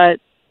 But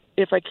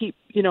if I keep,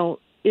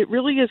 it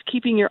really is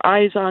keeping your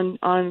eyes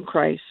on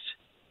Christ,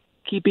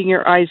 keeping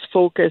your eyes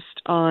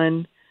focused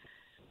on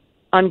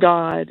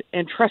God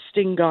and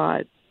trusting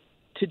God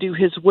to do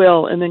his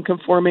will, and then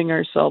conforming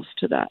ourselves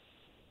to that.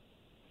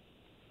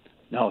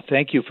 No,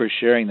 thank you for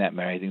sharing that,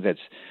 Mary. I think that's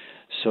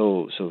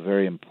so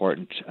very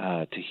important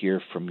to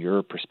hear from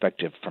your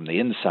perspective from the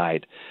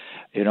inside.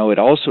 It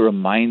also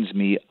reminds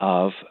me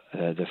of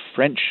the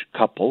French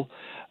couple,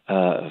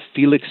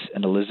 Felix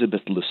and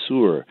Elizabeth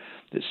Lesueur,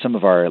 that some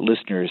of our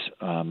listeners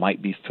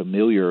might be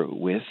familiar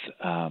with.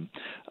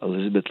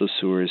 Elizabeth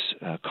Lesueur's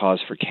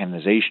cause for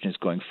canonization is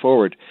going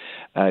forward.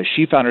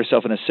 She found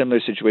herself in a similar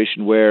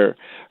situation where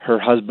her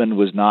husband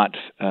was not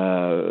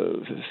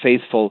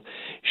faithful.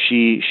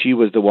 She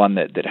was the one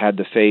that had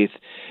the faith,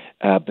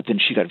 but then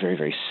she got very,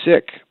 very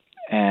sick.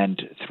 And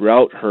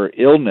throughout her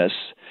illness,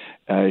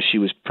 she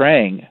was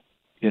praying,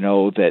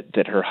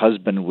 that her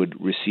husband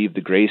would receive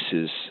the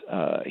graces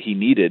he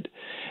needed.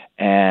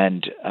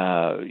 And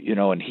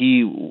and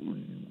he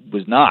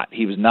was not.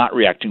 He was not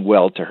reacting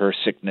well to her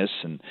sickness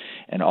and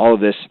all of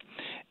this.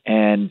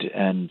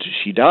 And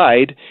she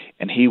died,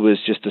 and he was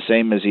just the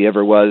same as he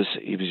ever was.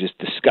 He was just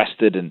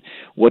disgusted, and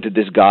what did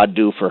this God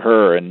do for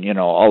her, and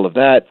all of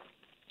that.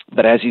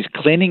 But as he's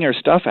cleaning her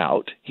stuff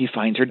out, he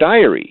finds her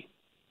diary.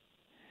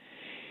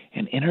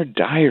 And in her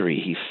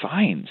diary, he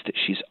finds that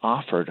she's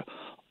offered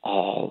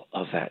all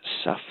of that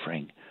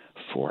suffering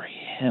for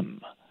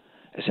him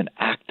as an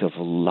act of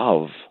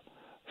love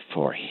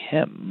for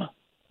him.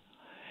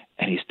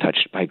 And he's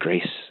touched by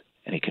grace,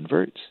 and he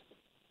converts.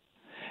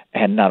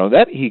 And not only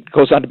that, he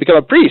goes on to become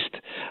a priest.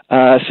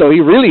 So he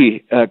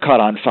really caught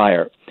on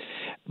fire.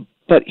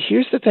 But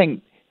here's the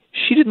thing.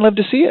 She didn't live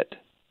to see it.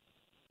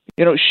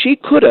 She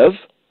could have,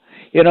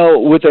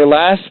 with her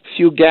last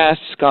few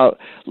gasps, go,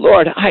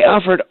 Lord, I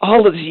offered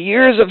all of these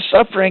years of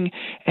suffering,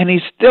 and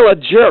he's still a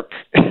jerk.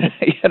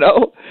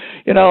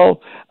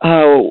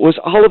 Was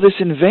all of this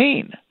in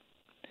vain?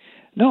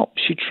 No,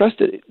 she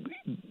trusted.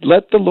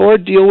 Let the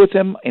Lord deal with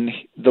him in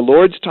the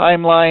Lord's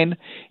timeline,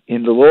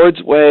 in the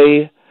Lord's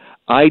way.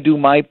 I do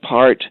my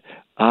part.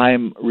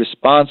 I'm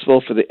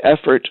responsible for the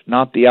effort,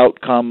 not the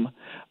outcome.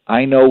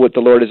 I know what the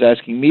Lord is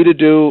asking me to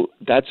do.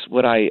 That's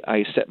what I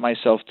set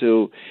myself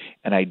to,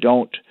 and I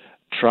don't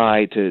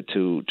try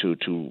to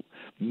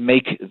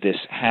make this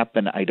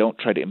happen. I don't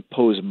try to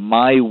impose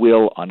my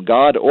will on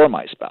God or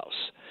my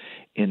spouse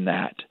in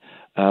that.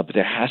 But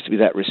there has to be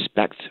that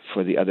respect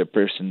for the other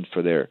person,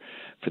 for their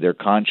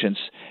conscience,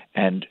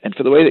 and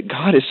for the way that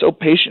God is so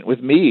patient with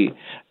me.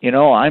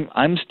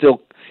 I'm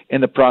still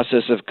in the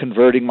process of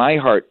converting my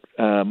heart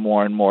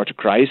more and more to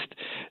Christ.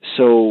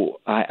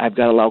 So I've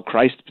got to allow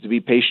Christ to be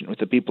patient with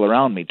the people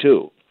around me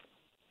too.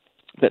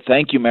 But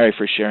thank you, Mary,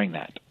 for sharing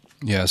that.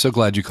 Yeah, so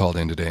glad you called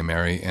in today,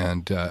 Mary.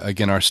 And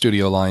again, our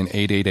studio line,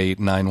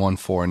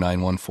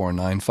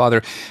 888-914-9149.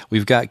 Father,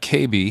 we've got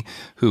KB,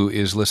 who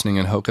is listening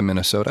in Hoka,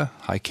 Minnesota.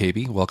 Hi,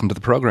 KB. Welcome to the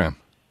program.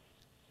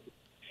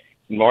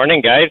 Good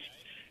morning, guys.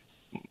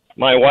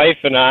 My wife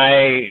and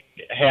I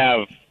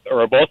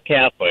are both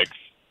Catholics.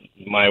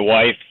 My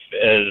wife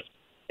is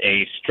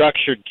a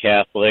structured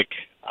Catholic.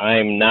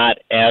 I'm not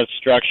as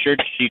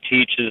structured. She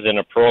teaches in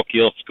a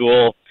parochial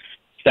school,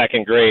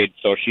 second grade,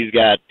 so she's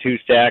got 2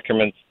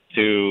 sacraments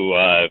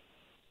to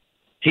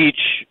teach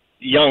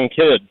young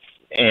kids.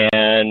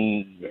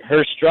 And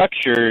her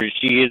structure,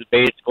 she is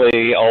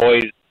basically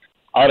always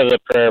out of the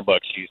prayer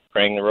book. She's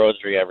praying the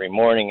rosary every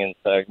morning. And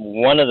so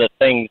one of the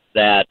things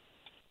that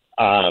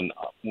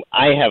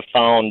I have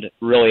found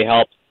really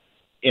helps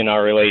in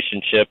our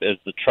relationship is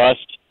the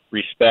trust,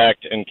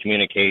 respect, and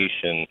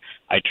communication.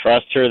 I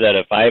trust her that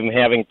if I'm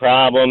having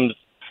problems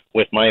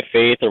with my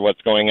faith or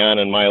what's going on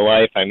in my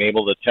life, I'm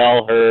able to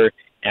tell her,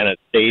 and it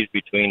stays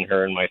between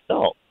her and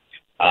myself.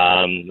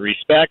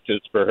 Respect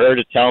is for her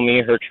to tell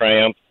me her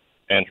triumphs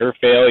and her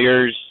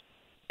failures,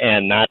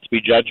 and not to be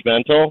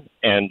judgmental,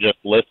 and just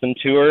listen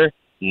to her,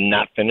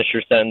 not finish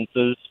her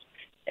sentences,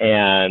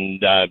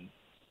 and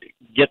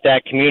get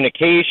that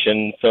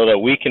communication so that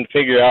we can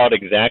figure out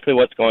exactly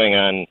what's going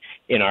on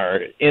in our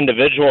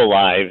individual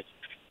lives,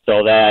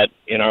 so that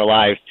in our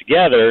lives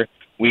together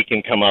we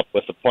can come up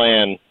with a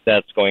plan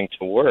that's going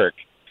to work.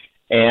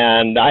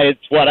 And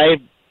it's what I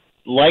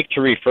like to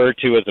refer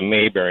to as a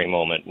Mayberry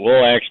moment.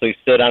 We'll actually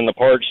sit on the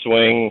porch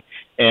swing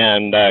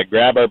and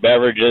grab our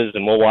beverages,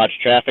 and we'll watch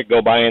traffic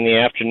go by in the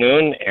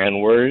afternoon, and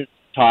we're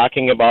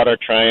talking about our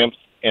triumphs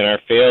and our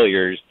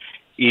failures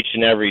each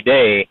and every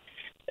day.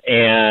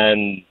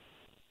 And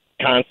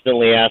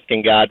constantly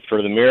asking God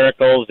for the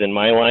miracles in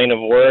my line of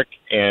work,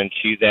 and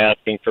she's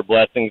asking for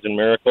blessings and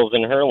miracles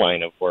in her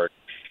line of work.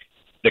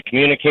 The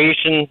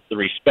communication, the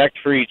respect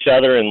for each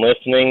other and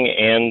listening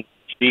and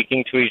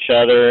speaking to each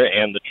other,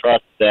 and the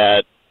trust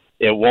that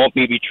it won't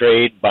be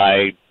betrayed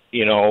by,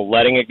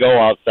 letting it go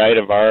outside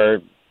of our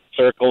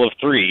circle of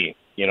three,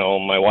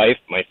 my wife,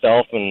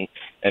 myself, and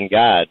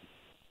God.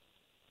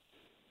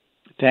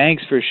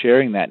 Thanks for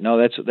sharing that. No,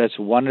 that's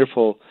a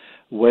wonderful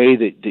way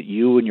that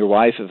you and your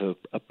wife have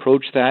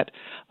approached that.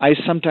 I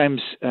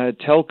sometimes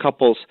tell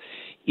couples,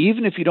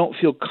 even if you don't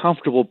feel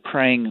comfortable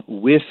praying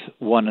with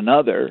one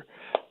another,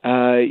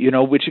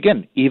 which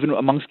again, even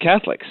amongst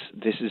Catholics,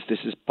 this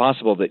is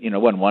possible that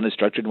one is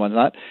structured, one's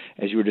not,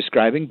 as you were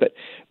describing. But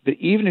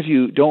even if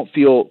you don't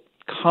feel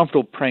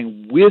comfortable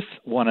praying with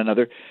one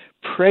another,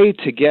 pray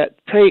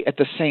at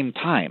the same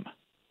time.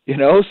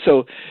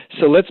 So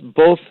let's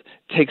both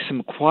take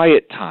some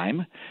quiet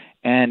time,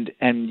 and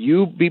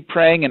you be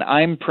praying, and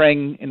I'm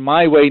praying in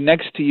my way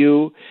next to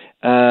you,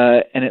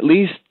 and at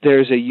least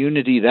there's a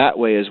unity that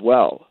way as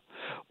well.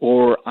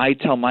 Or I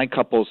tell my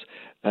couples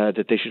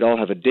that they should all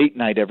have a date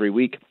night every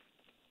week,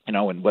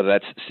 and whether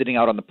that's sitting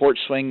out on the porch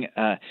swing.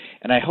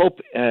 And I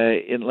hope,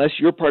 unless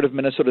your part of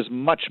Minnesota is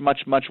much,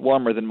 much, much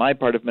warmer than my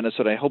part of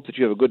Minnesota, I hope that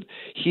you have a good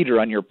heater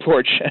on your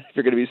porch if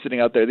you're going to be sitting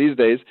out there these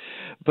days.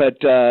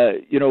 But,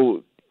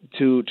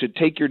 to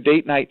take your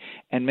date night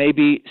and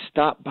maybe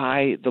stop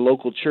by the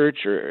local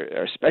church, or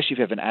especially if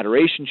you have an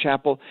adoration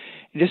chapel,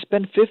 and just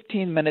spend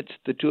 15 minutes,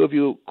 the two of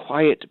you,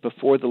 quiet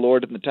before the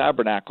Lord in the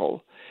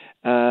tabernacle,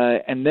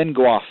 and then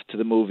go off to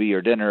the movie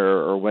or dinner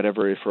or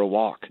whatever for a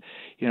walk.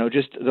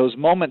 Just those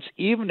moments,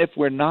 even if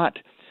we're not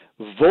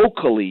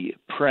vocally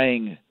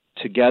praying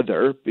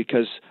together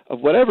because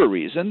of whatever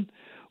reason,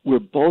 we're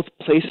both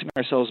placing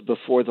ourselves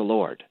before the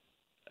Lord.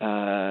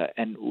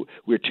 And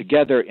we're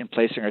together in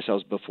placing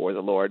ourselves before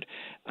the Lord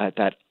at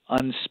that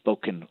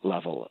unspoken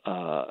level,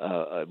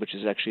 which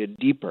is actually a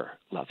deeper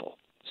level.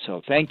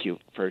 So thank you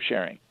for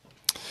sharing.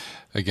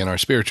 Again, our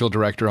spiritual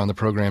director on the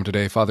program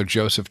today, Father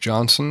Joseph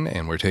Johnson,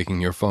 and we're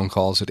taking your phone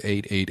calls at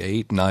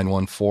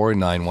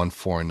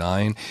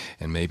 888-914-9149.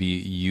 And maybe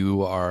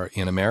you are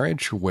in a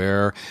marriage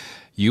where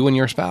you and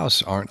your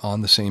spouse aren't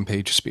on the same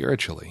page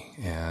spiritually,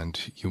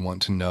 and you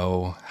want to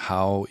know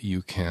how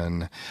you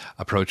can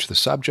approach the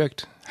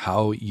subject,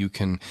 how you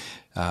can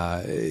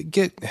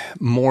get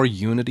more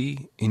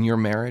unity in your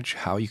marriage,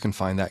 how you can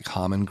find that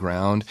common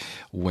ground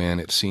when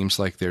it seems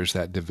like there's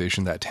that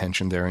division, that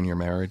tension there in your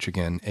marriage.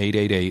 Again,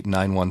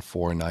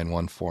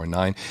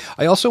 888-914-9149.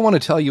 I also want to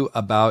tell you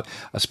about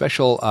a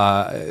special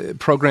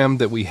program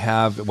that we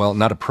have. Well,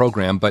 not a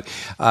program, but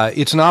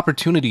it's an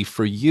opportunity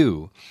for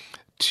you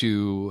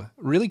to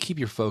really keep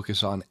your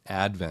focus on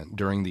Advent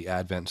during the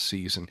Advent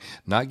season,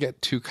 not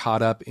get too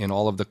caught up in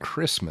all of the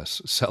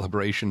Christmas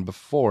celebration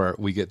before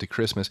we get to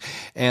Christmas.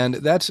 And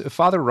that's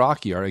Father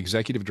Rocky, our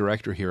executive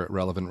director here at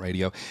Relevant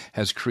Radio,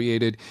 has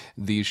created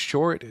these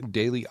short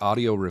daily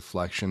audio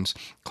reflections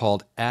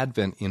called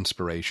Advent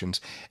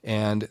Inspirations.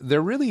 And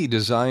they're really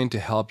designed to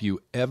help you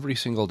every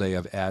single day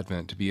of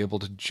Advent to be able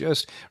to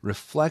just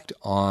reflect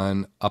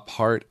on a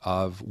part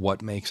of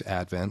what makes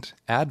Advent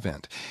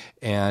Advent.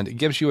 And it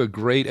gives you a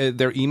great,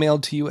 they're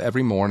emailed to you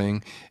every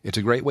morning. It's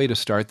a great way to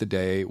start the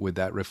day with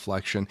that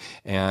reflection,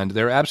 and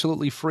they're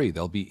absolutely free.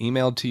 They'll be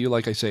emailed to you,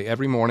 like I say,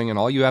 every morning, and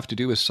all you have to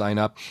do is sign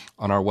up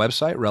on our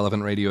website,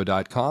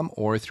 relevantradio.com,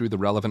 or through the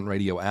Relevant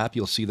Radio app.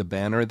 You'll see the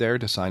banner there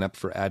to sign up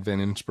for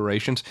Advent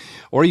Inspirations,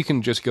 or you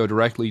can just go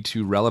directly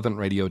to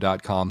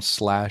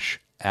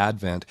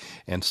relevantradio.com/Advent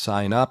and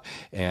sign up.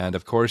 And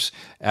of course,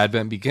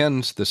 Advent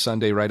begins the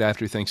Sunday right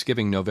after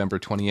Thanksgiving, November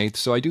 28th.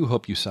 So I do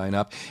hope you sign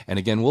up. And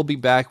again, we'll be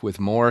back with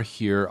more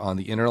here on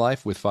The Inner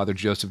Life with Father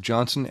Joseph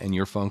Johnson, and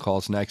your phone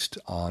calls next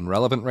on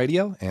Relevant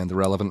Radio and the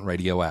Relevant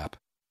Radio app.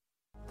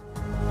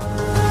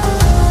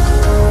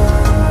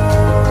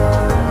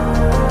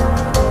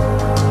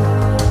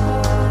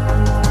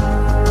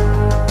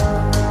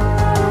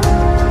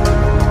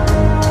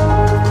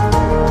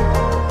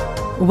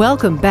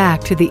 Welcome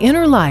back to The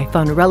Inner Life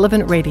on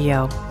Relevant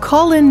Radio.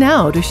 Call in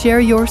now to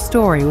share your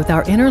story with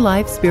our Inner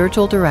Life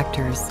spiritual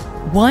directors.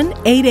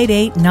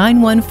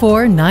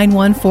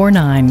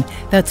 1-888-914-9149.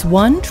 That's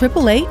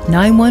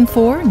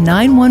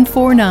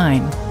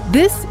 1-888-914-9149.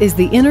 This is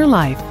The Inner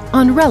Life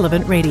on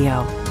Relevant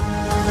Radio.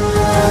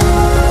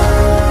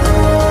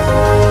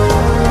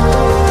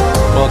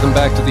 Welcome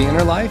back to The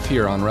Inner Life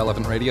here on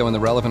Relevant Radio and the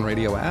Relevant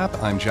Radio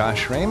app. I'm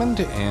Josh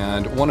Raymond,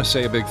 and want to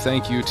say a big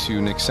thank you to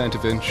Nick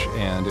Sentovich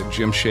and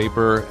Jim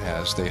Shaper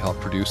as they help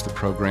produce the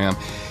program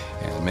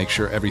and make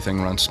sure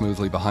everything runs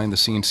smoothly behind the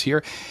scenes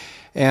here.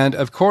 And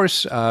of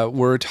course,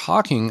 we're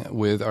talking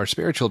with our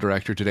spiritual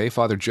director today,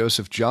 Father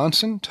Joseph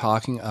Johnson,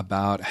 talking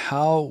about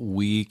how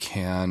we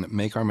can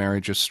make our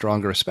marriages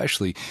stronger,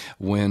 especially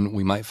when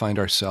we might find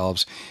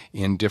ourselves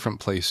in different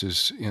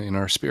places in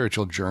our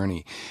spiritual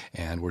journey.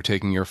 And we're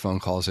taking your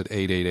phone calls at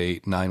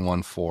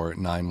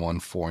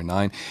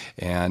 888-914-9149.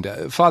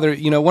 And Father,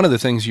 one of the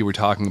things you were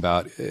talking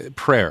about,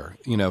 prayer,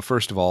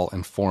 first of all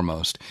and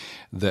foremost,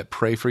 that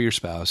pray for your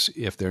spouse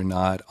if they're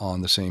not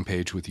on the same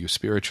page with you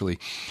spiritually.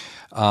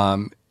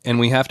 And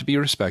we have to be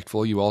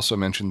respectful. You also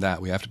mentioned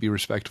that. We have to be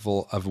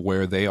respectful of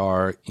where they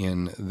are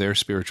in their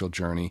spiritual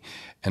journey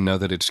and know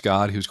that it's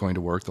God who's going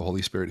to work, the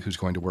Holy Spirit who's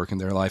going to work in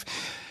their life.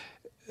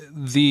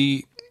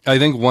 I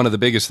think one of the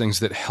biggest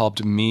things that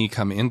helped me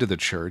come into the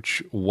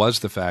church was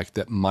the fact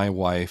that my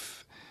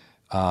wife,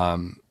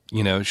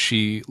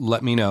 she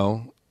let me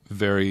know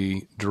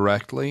very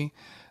directly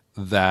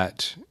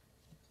that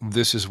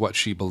this is what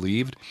she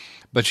believed,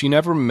 but she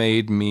never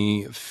made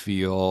me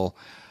feel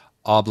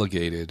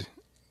obligated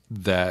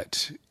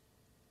that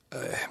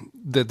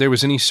there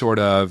was any sort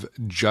of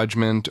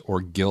judgment or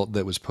guilt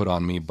that was put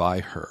on me by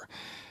her.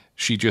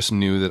 She just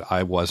knew that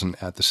I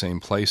wasn't at the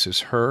same place as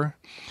her.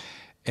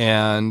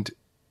 And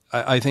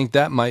I think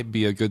that might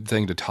be a good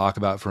thing to talk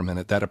about for a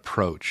minute, that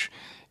approach.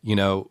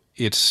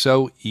 It's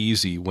so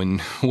easy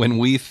when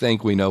we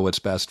think we know what's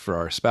best for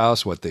our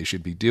spouse, what they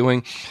should be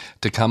doing,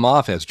 to come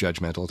off as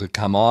judgmental, to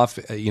come off,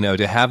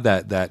 to have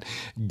that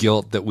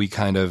guilt that we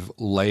kind of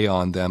lay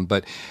on them.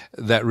 But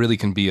that really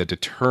can be a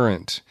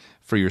deterrent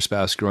for your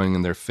spouse growing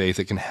in their faith.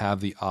 It can have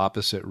the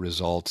opposite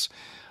results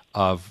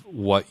of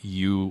what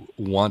you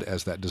want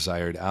as that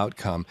desired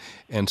outcome.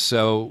 And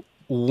so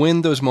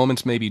when those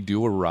moments maybe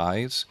do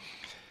arise,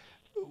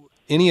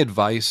 any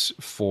advice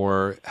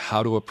for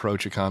how to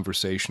approach a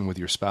conversation with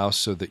your spouse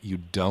so that you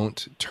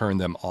don't turn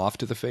them off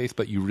to the faith,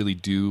 but you really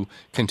do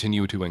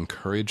continue to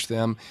encourage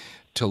them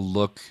to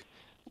look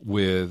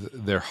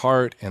with their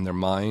heart and their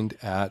mind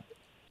at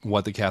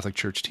what the Catholic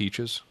Church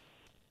teaches?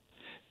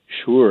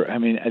 Sure. I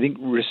mean, I think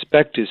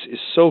respect is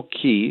so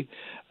key,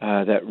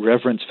 that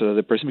reverence for the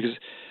other person, because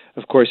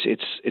of course,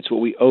 it's what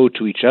we owe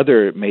to each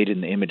other, made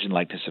in the image and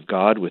likeness of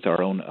God, with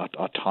our own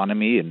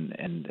autonomy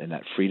and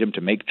that freedom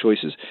to make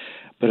choices.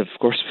 But of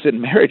course,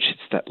 within marriage, it's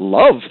that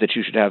love that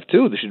you should have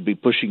too. They should be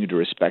pushing you to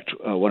respect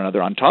one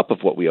another on top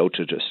of what we owe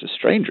to just a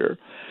stranger.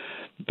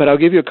 But I'll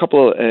give you a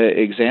couple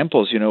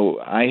examples.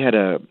 I had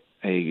a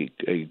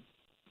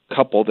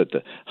couple that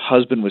the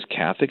husband was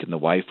Catholic and the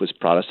wife was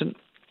Protestant,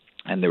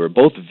 and they were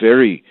both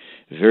very,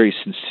 very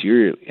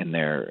sincere in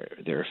their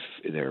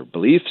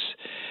beliefs.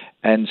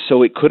 And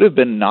so it could have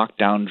been knocked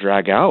down,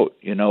 drag out,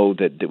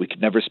 that we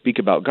could never speak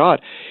about God.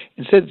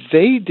 Instead,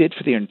 they did,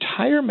 for the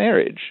entire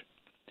marriage,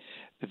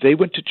 they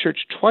went to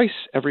church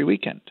twice every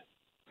weekend.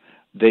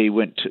 They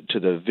went to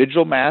the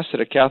Vigil Mass at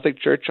a Catholic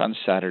church on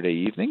Saturday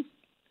evening,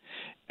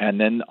 and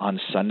then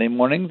on Sunday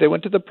morning, they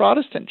went to the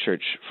Protestant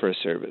church for a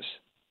service.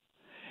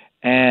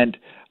 And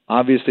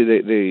obviously,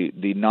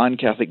 the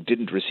non-Catholic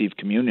didn't receive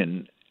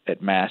communion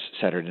at Mass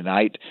Saturday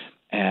night,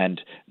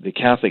 and the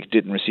Catholic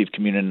didn't receive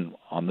communion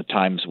on the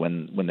times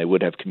when they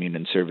would have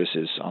communion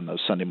services on those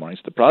Sunday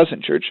mornings at the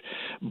Protestant church.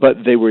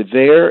 But they were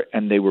there,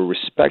 and they were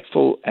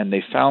respectful, and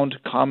they found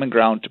common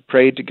ground to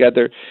pray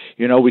together.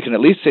 We can at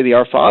least say the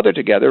Our Father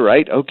together,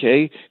 right?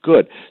 Okay,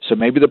 good. So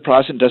maybe the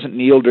Protestant doesn't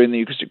kneel during the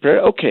Eucharistic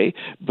prayer. Okay,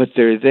 but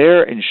they're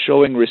there and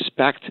showing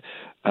respect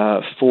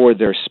for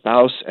their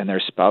spouse and their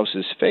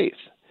spouse's faith.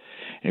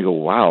 And you go,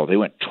 wow, they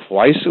went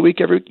twice a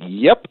week every week?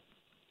 Yep.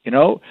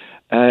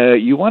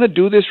 You want to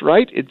do this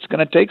right, it's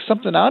going to take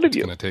something out of you.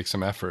 It's going to take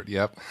some effort,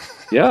 yep.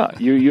 Yeah,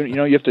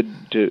 you have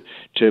to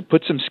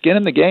put some skin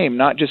in the game,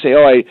 not just say,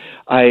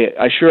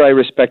 I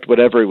respect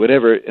whatever,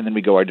 and then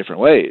we go our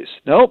different ways.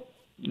 Nope,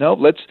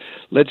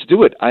 let's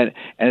do it. And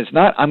it's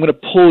not, I'm going to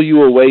pull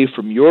you away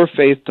from your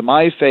faith to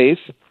my faith.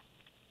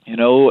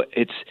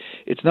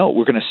 It's no,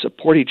 we're going to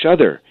support each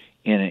other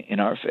in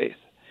our faith.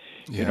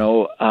 Yeah.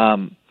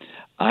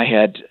 I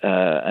had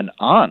an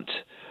aunt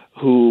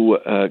who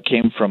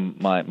came from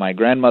my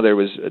grandmother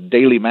was a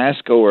daily mass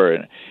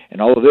goer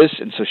and all of this,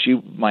 and so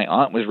my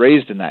aunt was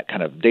raised in that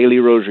kind of daily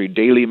rosary,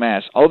 daily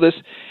mass, all this,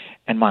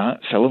 and my aunt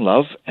fell in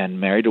love and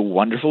married a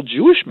wonderful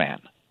Jewish man,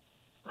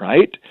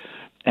 right?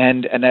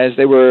 And as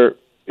they were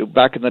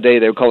back in the day,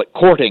 they would call it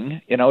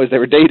courting, as they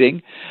were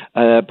dating.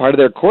 Part of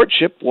their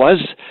courtship was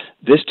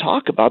this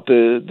talk about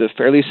the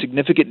fairly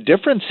significant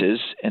differences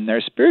in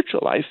their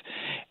spiritual life,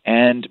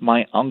 and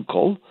my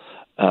uncle.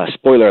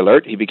 Spoiler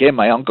alert, he became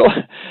my uncle.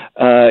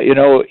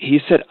 He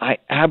said, I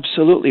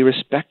absolutely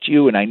respect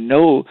you, and I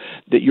know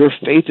that your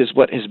faith is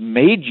what has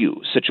made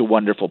you such a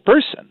wonderful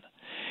person.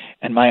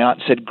 And my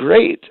aunt said,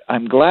 great,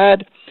 I'm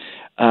glad.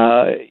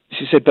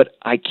 She said, but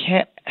I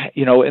can't,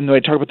 and when I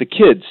talk about the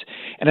kids,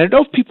 and I don't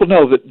know if people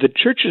know that the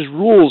church's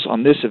rules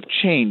on this have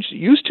changed. It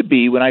used to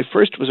be, when I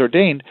first was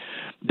ordained,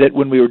 that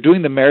when we were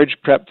doing the marriage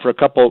prep for a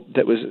couple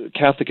that was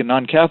Catholic and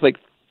non-Catholic,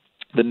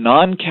 the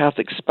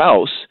non-Catholic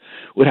spouse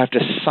would have to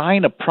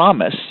sign a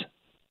promise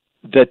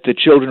that the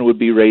children would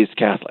be raised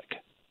Catholic.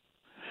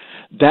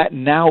 That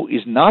now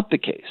is not the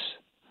case.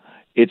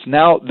 It's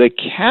now the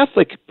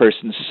Catholic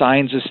person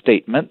signs a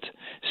statement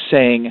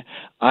saying,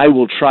 I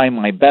will try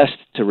my best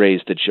to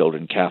raise the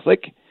children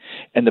Catholic,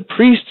 and the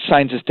priest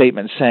signs a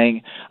statement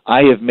saying,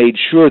 I have made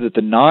sure that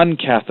the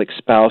non-Catholic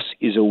spouse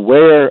is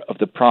aware of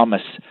the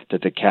promise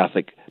that the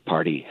Catholic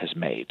party has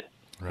made.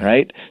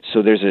 Right?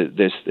 So there's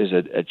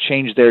a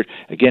change there,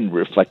 again,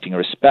 reflecting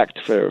respect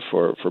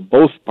for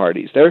both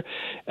parties there,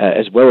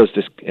 as well as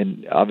this,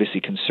 and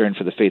obviously concern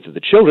for the faith of the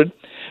children.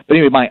 But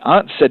anyway, my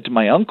aunt said to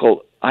my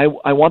uncle, I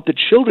want the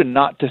children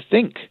not to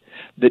think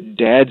that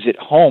Dad's at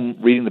home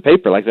reading the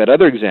paper, like that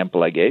other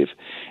example I gave.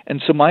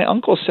 And so my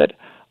uncle said,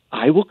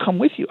 I will come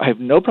with you. I have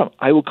no problem.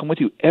 I will come with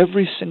you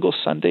every single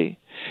Sunday.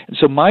 And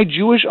so my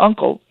Jewish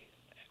uncle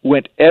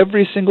went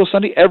every single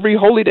Sunday, every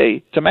holy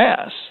day to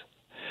Mass,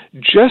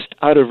 just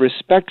out of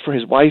respect for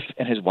his wife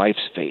and his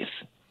wife's faith,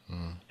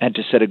 and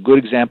to set a good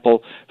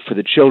example for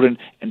the children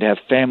and to have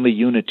family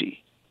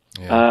unity.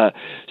 Yeah.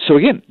 So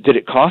again, did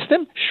it cost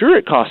him? Sure,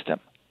 it cost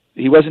him.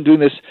 He wasn't doing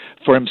this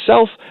for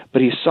himself,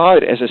 but he saw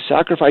it as a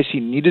sacrifice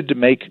he needed to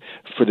make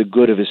for the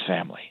good of his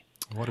family.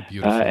 What a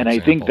beautiful and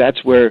example. I think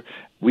that's where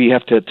we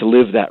have to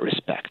live that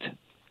respect.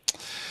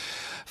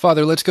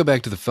 Father, let's go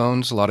back to the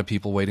phones. A lot of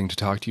people waiting to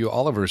talk to you.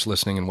 Oliver's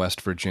listening in West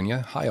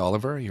Virginia. Hi,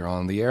 Oliver. You're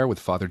on the air with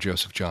Father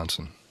Joseph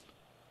Johnson.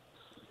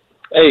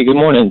 Hey, good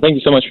morning. Thank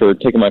you so much for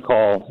taking my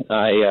call.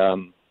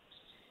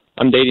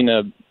 I'm dating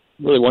a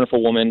really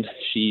wonderful woman.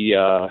 She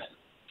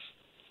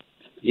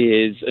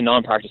is a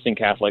non-practicing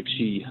Catholic.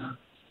 She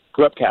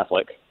grew up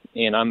Catholic,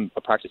 and I'm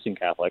a practicing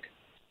Catholic.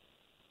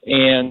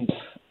 And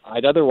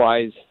I'd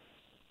otherwise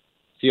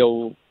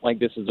feel like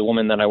this is the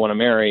woman that I want to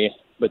marry,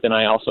 but then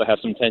I also have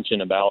some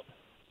tension about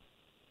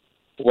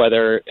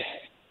whether it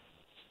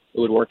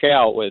would work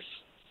out with,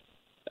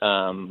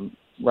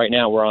 right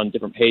now we're on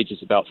different pages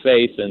about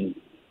faith, and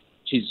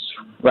she's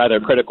rather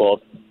critical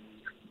of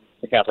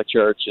the Catholic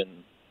Church,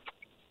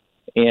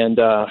 and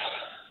I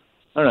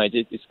don't know,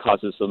 it just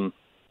causes some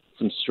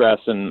stress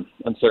and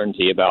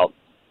uncertainty about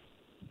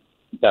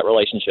that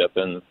relationship,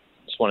 and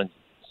just wanted to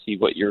see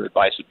what your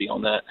advice would be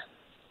on that.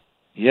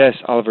 Yes,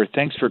 Oliver,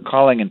 thanks for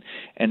calling,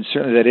 and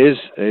certainly that is,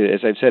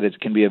 as I've said,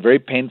 it can be a very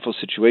painful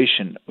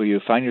situation where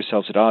you find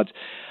yourselves at odds.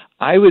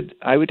 I would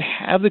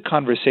have the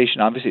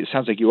conversation. Obviously, it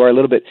sounds like you are a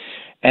little bit,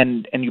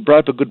 and you brought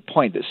up a good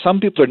point that some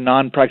people are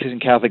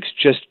non-practicing Catholics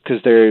just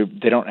because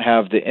they don't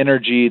have the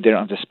energy, they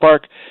don't have the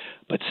spark,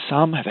 but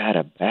some have had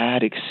a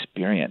bad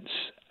experience,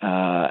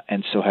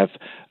 and so have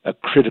a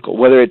critical,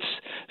 whether it's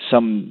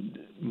some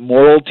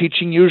moral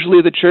teaching usually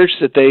of the church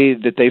that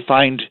they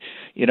find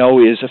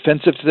is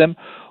offensive to them,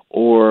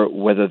 or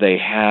whether they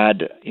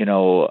had,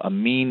 a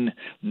mean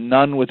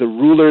nun with a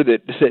ruler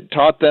that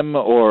taught them,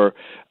 or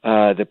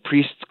the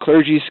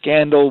priest-clergy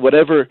scandal,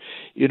 whatever,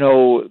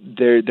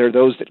 they're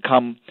those that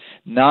come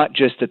not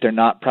just that they're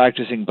not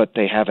practicing, but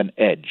they have an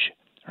edge,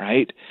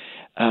 right?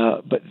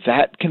 But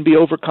that can be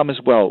overcome as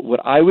well. What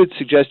I would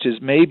suggest is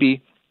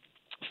maybe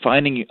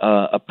finding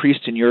a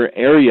priest in your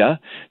area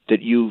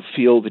that you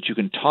feel that you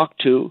can talk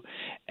to,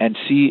 and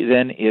see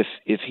then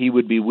if he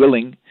would be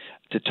willing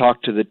to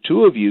talk to the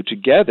two of you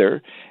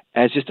together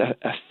as just a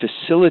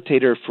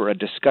facilitator for a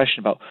discussion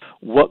about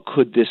what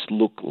could this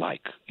look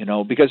like,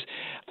 because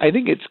I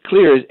think it's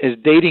clear as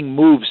dating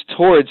moves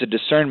towards a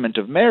discernment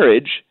of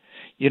marriage,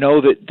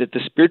 that the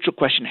spiritual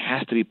question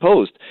has to be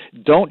posed.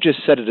 Don't just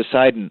set it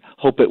aside and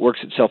hope it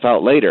works itself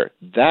out later.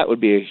 That would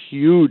be a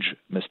huge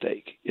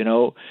mistake.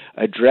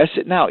 Address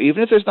it now.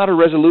 Even if there's not a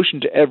resolution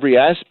to every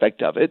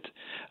aspect of it,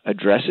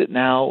 address it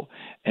now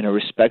in a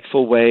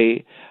respectful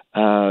way,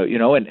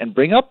 and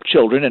bring up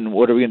children, and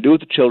what are we going to do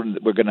with the children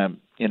that we're going to,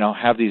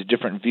 have these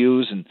different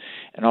views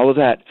and all of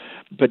that.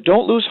 But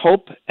don't lose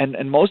hope,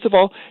 and most of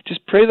all,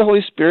 just pray to the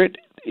Holy Spirit,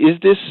 is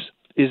this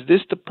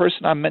the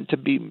person I'm meant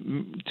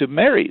to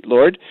marry,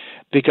 Lord?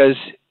 Because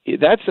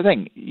that's the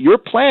thing. Your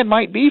plan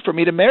might be for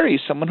me to marry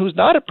someone who's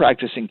not a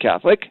practicing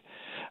Catholic,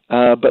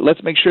 but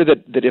let's make sure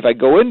that if I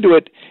go into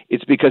it,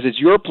 it's because it's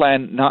your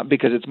plan, not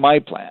because it's my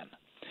plan.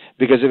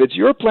 Because if it's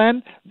your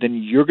plan,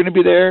 then you're going to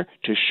be there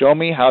to show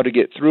me how to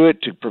get through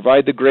it, to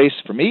provide the grace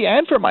for me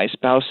and for my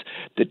spouse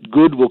that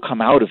good will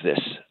come out of this.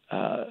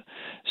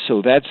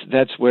 So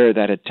that's where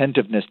that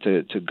attentiveness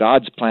to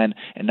God's plan,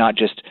 and not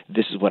just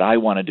this is what I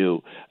want to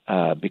do,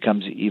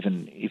 becomes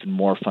even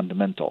more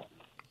fundamental.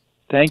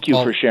 Thank you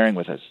for sharing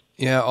with us.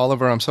 Yeah,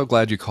 Oliver, I'm so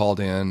glad you called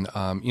in.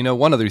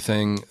 One other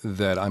thing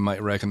that I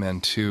might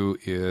recommend too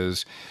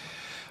is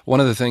one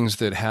of the things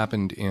that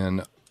happened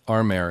in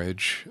our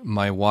marriage,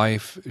 my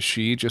wife,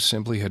 she just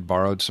simply had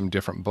borrowed some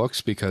different books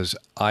because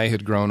I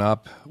had grown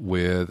up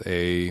with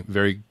a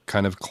very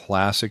kind of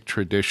classic,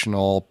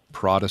 traditional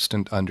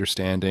Protestant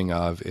understanding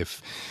of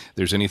if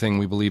there's anything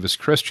we believe as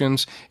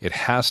Christians, it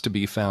has to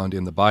be found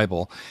in the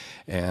Bible.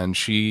 And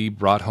she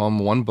brought home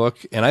one book,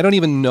 and I don't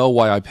even know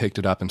why I picked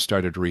it up and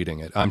started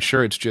reading it. I'm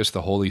sure it's just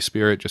the Holy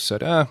Spirit just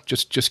said,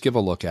 just give a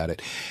look at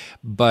it.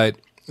 But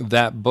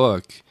that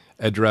book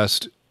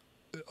addressed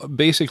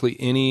basically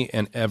any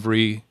and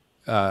every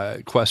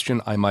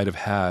question I might have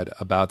had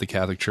about the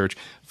Catholic Church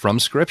from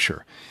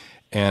Scripture.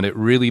 And it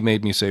really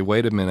made me say,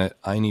 wait a minute,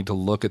 I need to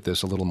look at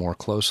this a little more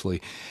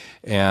closely.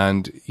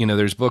 And,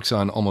 there's books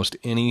on almost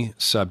any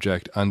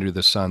subject under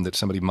the sun that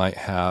somebody might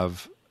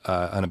have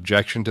an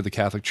objection to the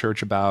Catholic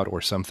Church about,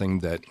 or something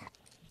that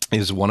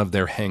is one of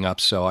their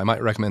hang-ups. So I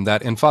might recommend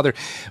that. And Father,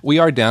 we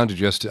are down to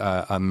just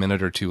a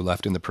minute or two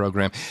left in the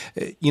program.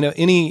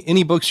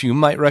 Any books you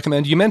might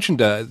recommend? You mentioned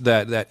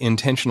that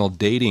intentional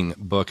dating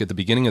book at the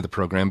beginning of the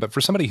program, but for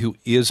somebody who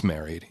is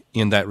married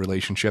in that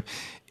relationship,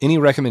 any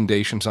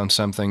recommendations on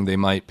something they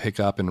might pick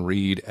up and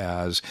read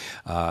as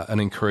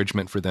an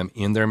encouragement for them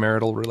in their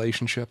marital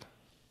relationship?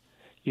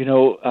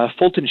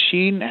 Fulton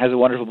Sheen has a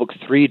wonderful book,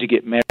 3 to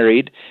Get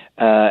Married.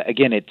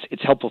 Again,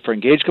 it's helpful for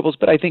engaged couples,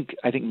 but I think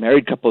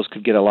married couples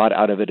could get a lot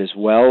out of it as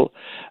well.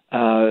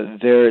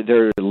 There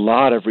are a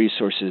lot of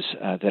resources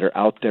that are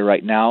out there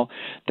right now.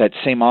 That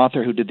same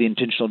author who did the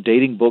intentional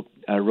dating book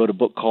wrote a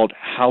book called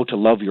How to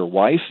Love Your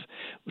Wife,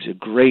 which is a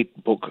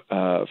great book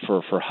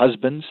for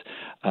husbands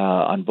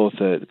on both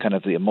the kind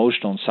of the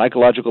emotional and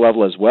psychological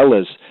level as well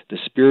as the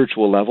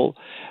spiritual level.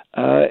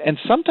 And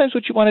sometimes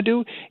what you want to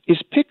do is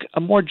pick a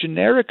more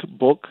generic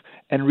book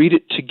and read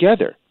it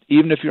together.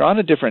 Even if you're on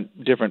a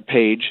different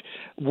page,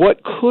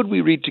 what could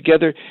we read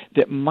together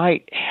that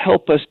might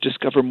help us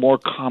discover more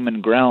common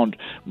ground,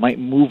 might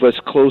move us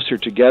closer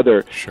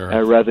together,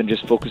 rather than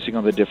just focusing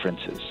on the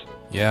differences?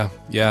 Yeah,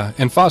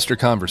 and foster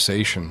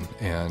conversation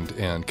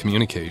and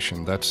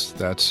communication. That's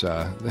that's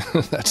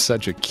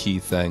such a key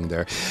thing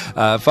there.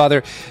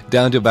 Father,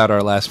 down to about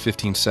our last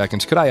 15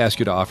 seconds, could I ask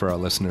you to offer our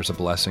listeners a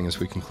blessing as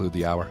we conclude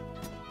the hour?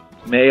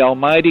 May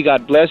Almighty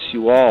God bless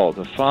you all,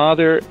 the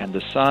Father and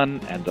the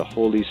Son and the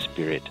Holy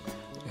Spirit.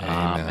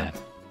 Amen.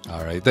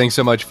 All right. Thanks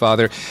so much,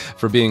 Father,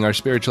 for being our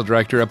spiritual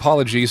director.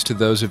 Apologies to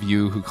those of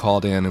you who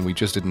called in and we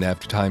just didn't have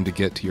time to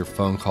get to your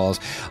phone calls.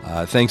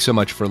 Thanks so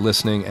much for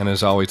listening. And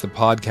as always, the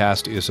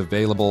podcast is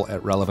available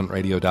at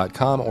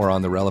relevantradio.com or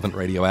on the Relevant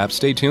Radio app.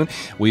 Stay tuned.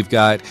 We've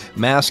got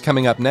Mass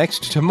coming up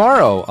next.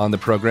 Tomorrow on the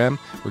program,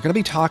 we're going to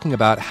be talking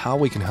about how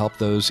we can help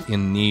those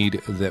in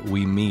need that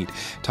we meet.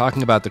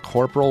 Talking about the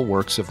corporal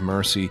works of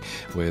mercy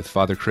with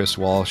Father Chris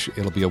Walsh.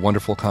 It'll be a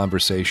wonderful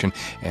conversation,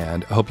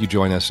 and I hope you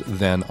join us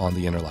then on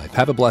The Inner Life.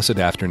 Have a blessed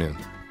afternoon.